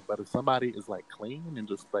interrogation. But if somebody is like clean and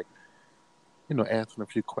just like, answering a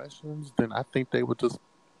few questions, then I think they would just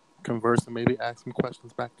converse and maybe ask some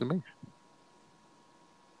questions back to me.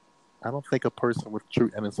 I don't think a person with true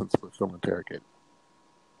innocence would feel interrogated.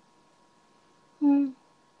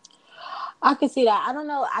 I can see that. I don't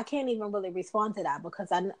know. I can't even really respond to that because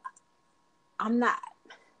I'm not.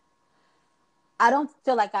 I don't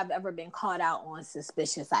feel like I've ever been caught out on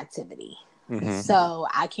suspicious activity. So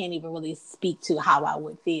I can't even really speak to how I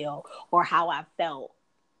would feel or how I felt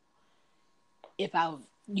if I,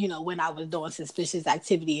 when I was doing suspicious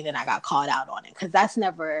activity and then I got caught out on it. Because that's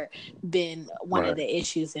never been one of the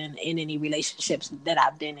issues in any relationships that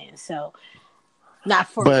I've been in. So not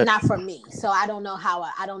for me. So I don't know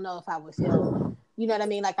I don't know if I would feel, you know what I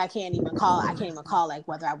mean? Like I can't even call like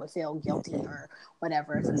whether I would feel guilty or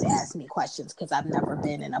whatever if you ask me questions, because I've never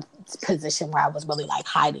been in a position where I was really like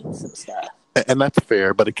hiding some stuff. And that's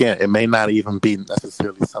fair. But again, it may not even be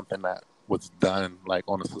necessarily something that was done like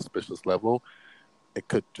on a suspicious level. It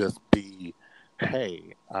could just be,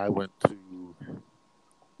 hey, I went to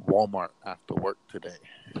Walmart after work today.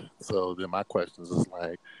 So then my questions is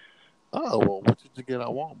like, oh, well, what did you get at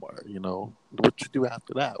Walmart? What you do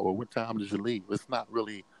after that? Or what time did you leave? It's not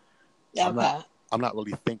really, I'm not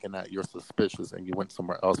really thinking that you're suspicious and you went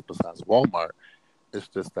somewhere else besides Walmart. It's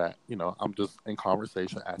just that, I'm just in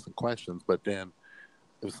conversation asking questions. But then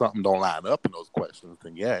if something don't line up in those questions,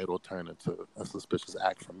 then yeah, it'll turn into a suspicious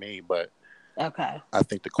act for me. But I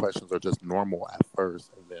think the questions are just normal at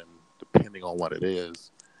first. And then depending on what it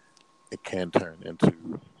is, it can turn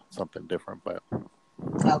into something different. But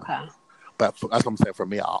But that's what I'm saying. For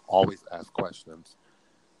me, I always ask questions,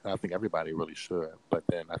 and I think everybody really should. But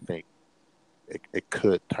then I think it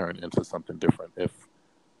could turn into something different if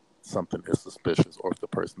something is suspicious or if the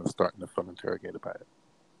person is starting to feel interrogated by it.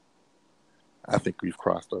 I think we've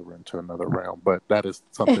crossed over into another realm, but that is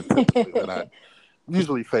something typically that I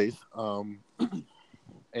usually face,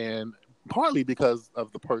 and partly because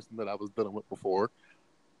of the person that I was dealing with before.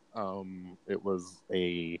 It was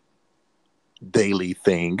a daily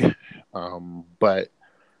thing, but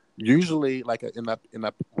usually, like in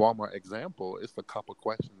that Walmart example, it's a couple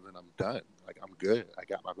questions and I'm done. Like I'm good. I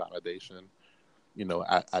got my validation.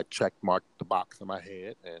 I marked the box in my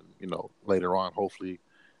head, and later on, hopefully,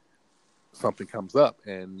 something comes up,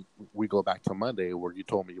 and we go back to Monday where you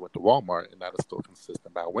told me you went to Walmart, and that is still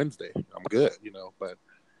consistent by Wednesday. I'm good, But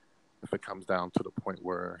if it comes down to the point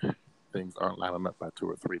where things aren't lining up by 2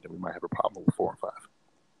 or 3, then we might have a problem with 4 or 5.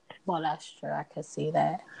 Well, that's true. I could see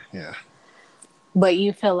that. Yeah. But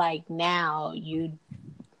you feel like now you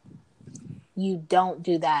don't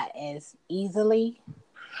do that as easily?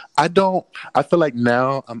 I don't. I feel like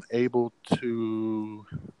now I'm able to.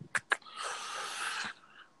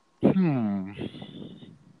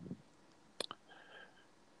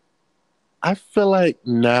 I feel like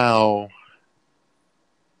now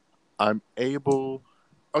I'm able.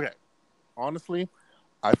 Okay. Honestly,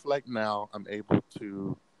 I feel like now I'm able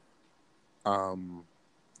to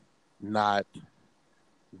not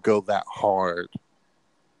go that hard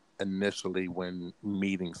initially when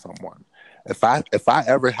meeting someone. If I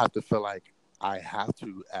ever have to feel like I have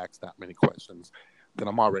to ask that many questions, then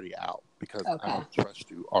I'm already out because I don't trust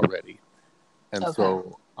you already. And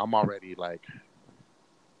so I'm already like,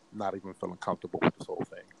 not even feeling comfortable with this whole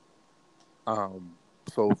thing.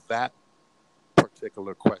 So that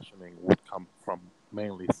particular questioning would come from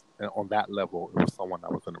mainly on that level. It was someone I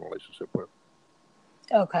was in a relationship with.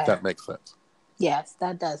 Okay. That makes sense. Yes,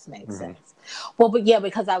 that does make sense. Well, but yeah,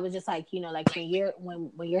 because I was just like, like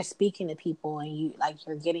when you're speaking to people and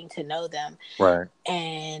you're getting to know them, right?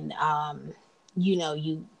 And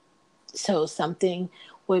so something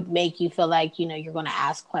would make you feel like you're going to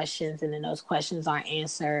ask questions, and then those questions aren't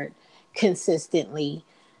answered consistently.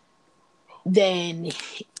 Then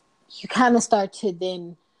you kind of start to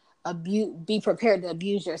then be prepared to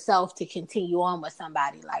abuse yourself to continue on with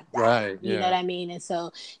somebody like that. Right. You know what I mean? And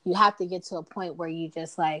so you have to get to a point where you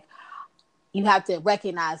just like, you have to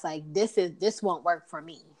recognize like, this won't work for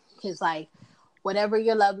me. Because like, whatever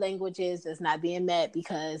your love language is not being met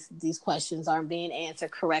because these questions aren't being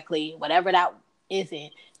answered correctly. Whatever that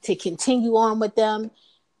isn't, to continue on with them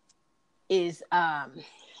is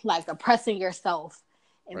like oppressing yourself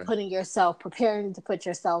and preparing to put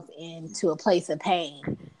yourself into a place of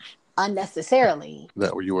pain unnecessarily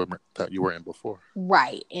that you were in before.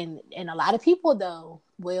 Right. And a lot of people though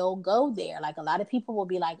will go there. Like a lot of people will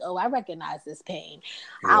be like, oh, I recognize this pain.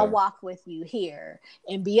 Yeah. I'll walk with you here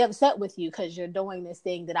and be upset with you because you're doing this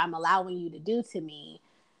thing that I'm allowing you to do to me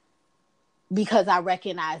because I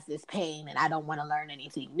recognize this pain and I don't want to learn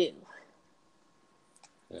anything new.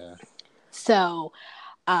 Yeah. So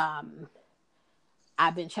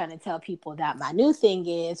I've been trying to tell people that my new thing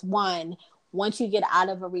is, once you get out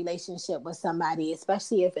of a relationship with somebody,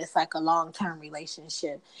 especially if it's like a long-term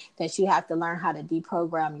relationship, that you have to learn how to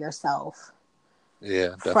deprogram yourself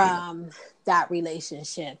from that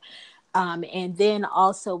relationship. And then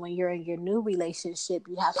also when you're in your new relationship,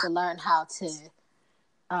 you have to learn how to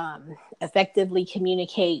effectively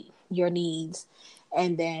communicate your needs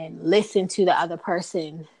and then listen to the other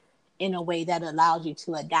person in a way that allows you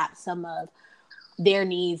to adapt some of their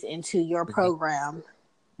needs into your program.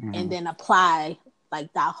 Mm-hmm. And then apply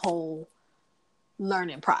like that whole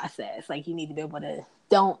learning process. Like you need to be able to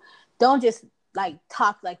don't just like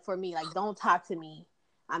talk, like for me, like don't talk to me.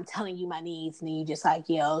 I'm telling you my needs and then you just like,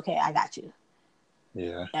 yeah, okay, I got you.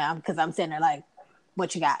 Yeah. Because I'm sitting there like,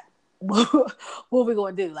 what you got? What are we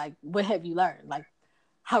going to do? Like, what have you learned? Like,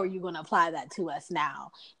 how are you going to apply that to us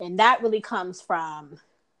now? And that really comes from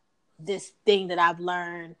this thing that I've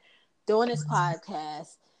learned doing this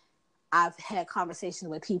podcast. I've had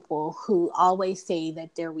conversations with people who always say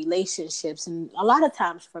that their relationships, and a lot of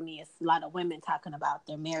times for me, it's a lot of women talking about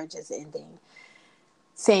their marriages ending,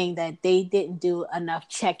 saying that they didn't do enough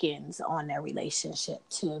check-ins on their relationship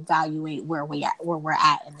to evaluate where we're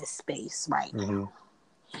at in this space right now.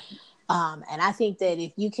 And I think that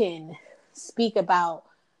if you can speak about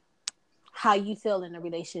how you feel in a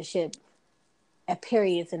relationship at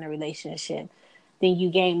periods in a relationship, then you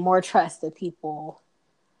gain more trust of people.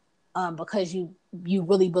 Because you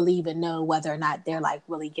really believe and know whether or not they're like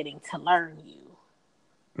really getting to learn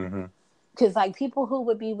you. Because like people who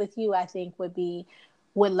would be with you, I think would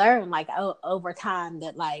learn like over time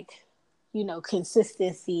that like,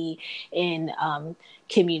 consistency in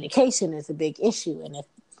communication is a big issue.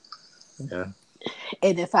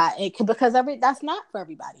 And because that's not for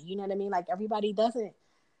everybody, you know what I mean? Like everybody doesn't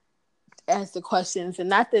ask the questions, and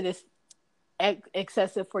not that it's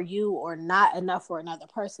excessive for you or not enough for another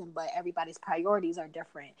person, but everybody's priorities are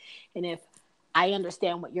different. And if I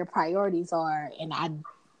understand what your priorities are and I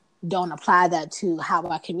don't apply that to how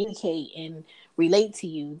I communicate and relate to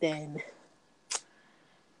you, then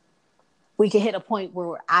we can hit a point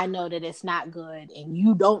where I know that it's not good and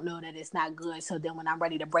you don't know that it's not good. So then when I'm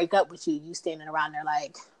ready to break up with you, you standing around there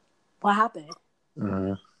like, what happened?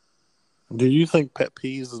 Do you think pet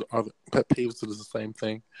peeves are the same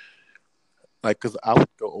thing? Like, because we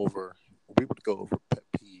would go over pet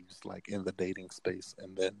peeves, like, in the dating space,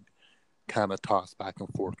 and then kind of toss back and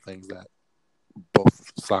forth things that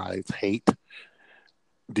both sides hate.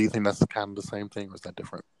 Do you think that's kind of the same thing, or is that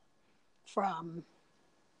different? From?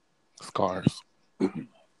 Scars.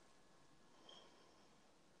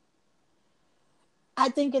 I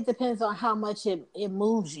think it depends on how much it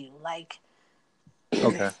moves you. Like,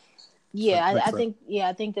 okay. Yeah, I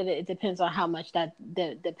think that it depends on how much that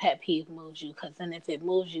the pet peeve moves you. Because then if it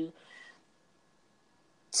moves you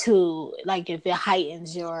to, like, if it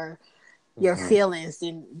heightens your feelings,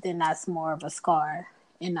 then that's more of a scar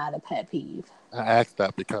and not a pet peeve. I asked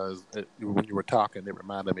that because when you were talking, it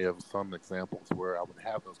reminded me of some examples where I would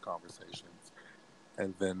have those conversations,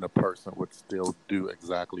 and then the person would still do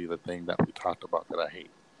exactly the thing that we talked about that I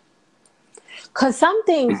hate. Because some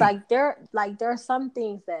things, there are some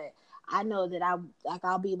things that I know that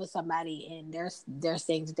I'll be with somebody and there's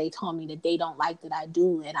things that they told me that they don't like that I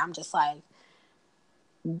do, and I'm just like,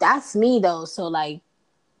 that's me though. So like,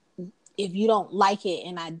 if you don't like it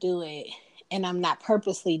and I do it and I'm not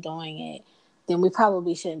purposely doing it, then we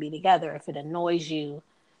probably shouldn't be together if it annoys you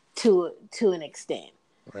to an extent.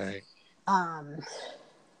 Right.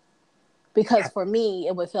 Because for me,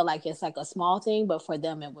 it would feel like it's like a small thing, but for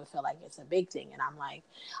them, it would feel like it's a big thing. And I'm like,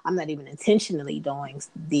 I'm not even intentionally doing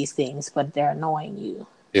these things, but they're annoying you.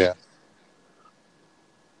 Yeah.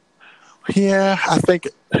 Yeah, I think,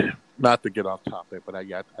 not to get off topic, but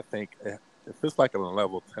I think if it's like a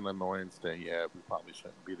level 10 annoyance, then yeah, we probably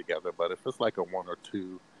shouldn't be together. But if it's like a 1 or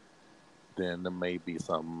 2, then there may be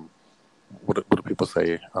some, what do people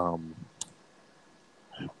say?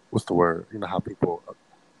 What's the word? You know how people,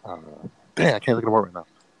 I can't think of the word right now.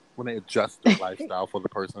 When they adjust their lifestyle for the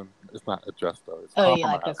person, it's not adjust though. It's compromise.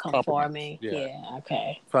 Yeah, like a conforming. Yeah,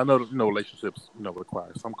 okay. So I know relationships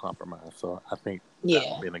require some compromise. So I think that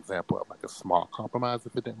would be an example of like a small compromise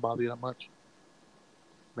if it didn't bother you that much.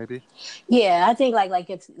 Maybe. Yeah, I think like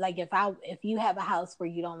it's like if you have a house where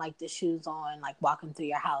you don't like the shoes on, like walking through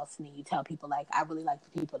your house, and then you tell people like, I really like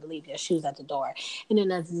the people to leave their shoes at the door, and then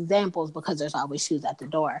as examples, because there's always shoes at the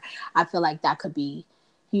door, I feel like that could be,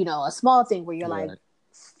 a small thing where you're like,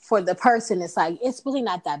 for the person, it's like it's really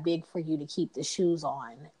not that big for you to keep the shoes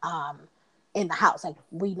on in the house. Like,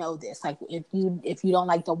 we know this. Like, if you don't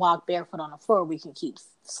like to walk barefoot on the floor, we can keep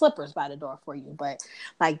slippers by the door for you. But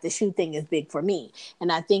like, the shoe thing is big for me,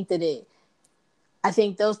 and I think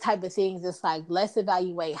those type of things, it's like, let's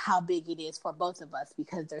evaluate how big it is for both of us,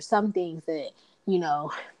 because there's some things that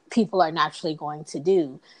people are naturally going to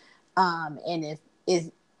do, and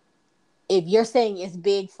if you're saying it's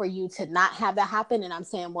big for you to not have that happen, and I'm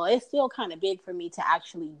saying, well, it's still kind of big for me to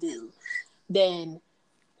actually do, then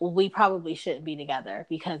we probably shouldn't be together,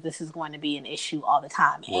 because this is going to be an issue all the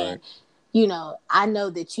time. Right. And, I know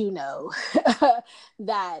that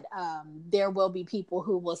that there will be people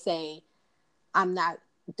who will say, I'm not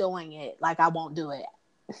doing it. Like, I won't do it.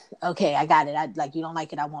 Okay, I got it. You don't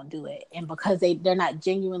like it, I won't do it. And because they're not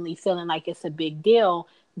genuinely feeling like it's a big deal,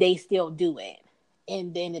 they still do it.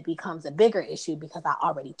 And then it becomes a bigger issue because I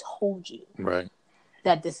already told you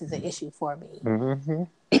that this is an issue for me. Mm-hmm.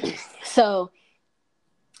 So,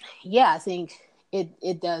 yeah, I think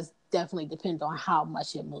it does definitely depend on how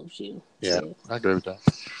much it moves you. Yeah, I agree with that.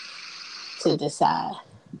 To decide.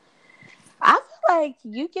 I feel like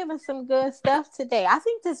you giving some good stuff today. I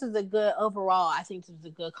think this is a good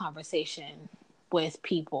conversation with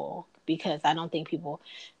people, because I don't think people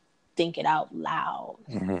think it out loud.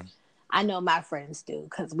 Mm-hmm. I know my friends do,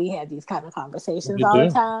 because we have these kind of conversations all the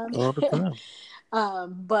time.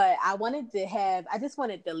 But I just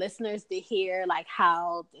wanted the listeners to hear like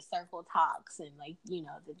how the circle talks, and like,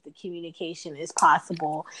 the communication is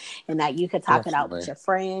possible, and that you could talk it out with your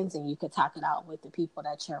friends, and you could talk it out with the people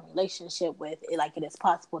that you're in a relationship with. Like, it is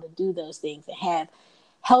possible to do those things and have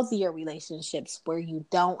healthier relationships where you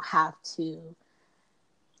don't have to,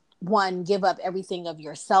 one, give up everything of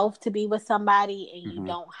yourself to be with somebody, and you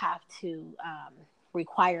don't have to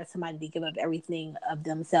require somebody to give up everything of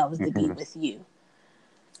themselves to be with you.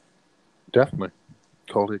 Definitely.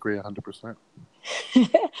 Totally agree 100%.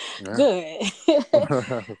 Good.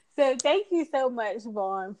 So thank you so much,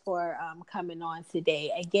 Vaughn, for coming on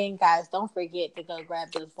today. Again, guys, don't forget to go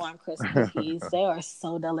grab those Vaughn Crisp cookies. They are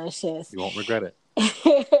so delicious. You won't regret it.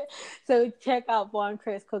 So check out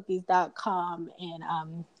VaughnCrispCookies.com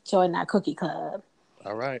and join that cookie club.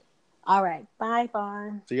 All right. Bye,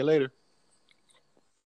 Vaughn. See you later.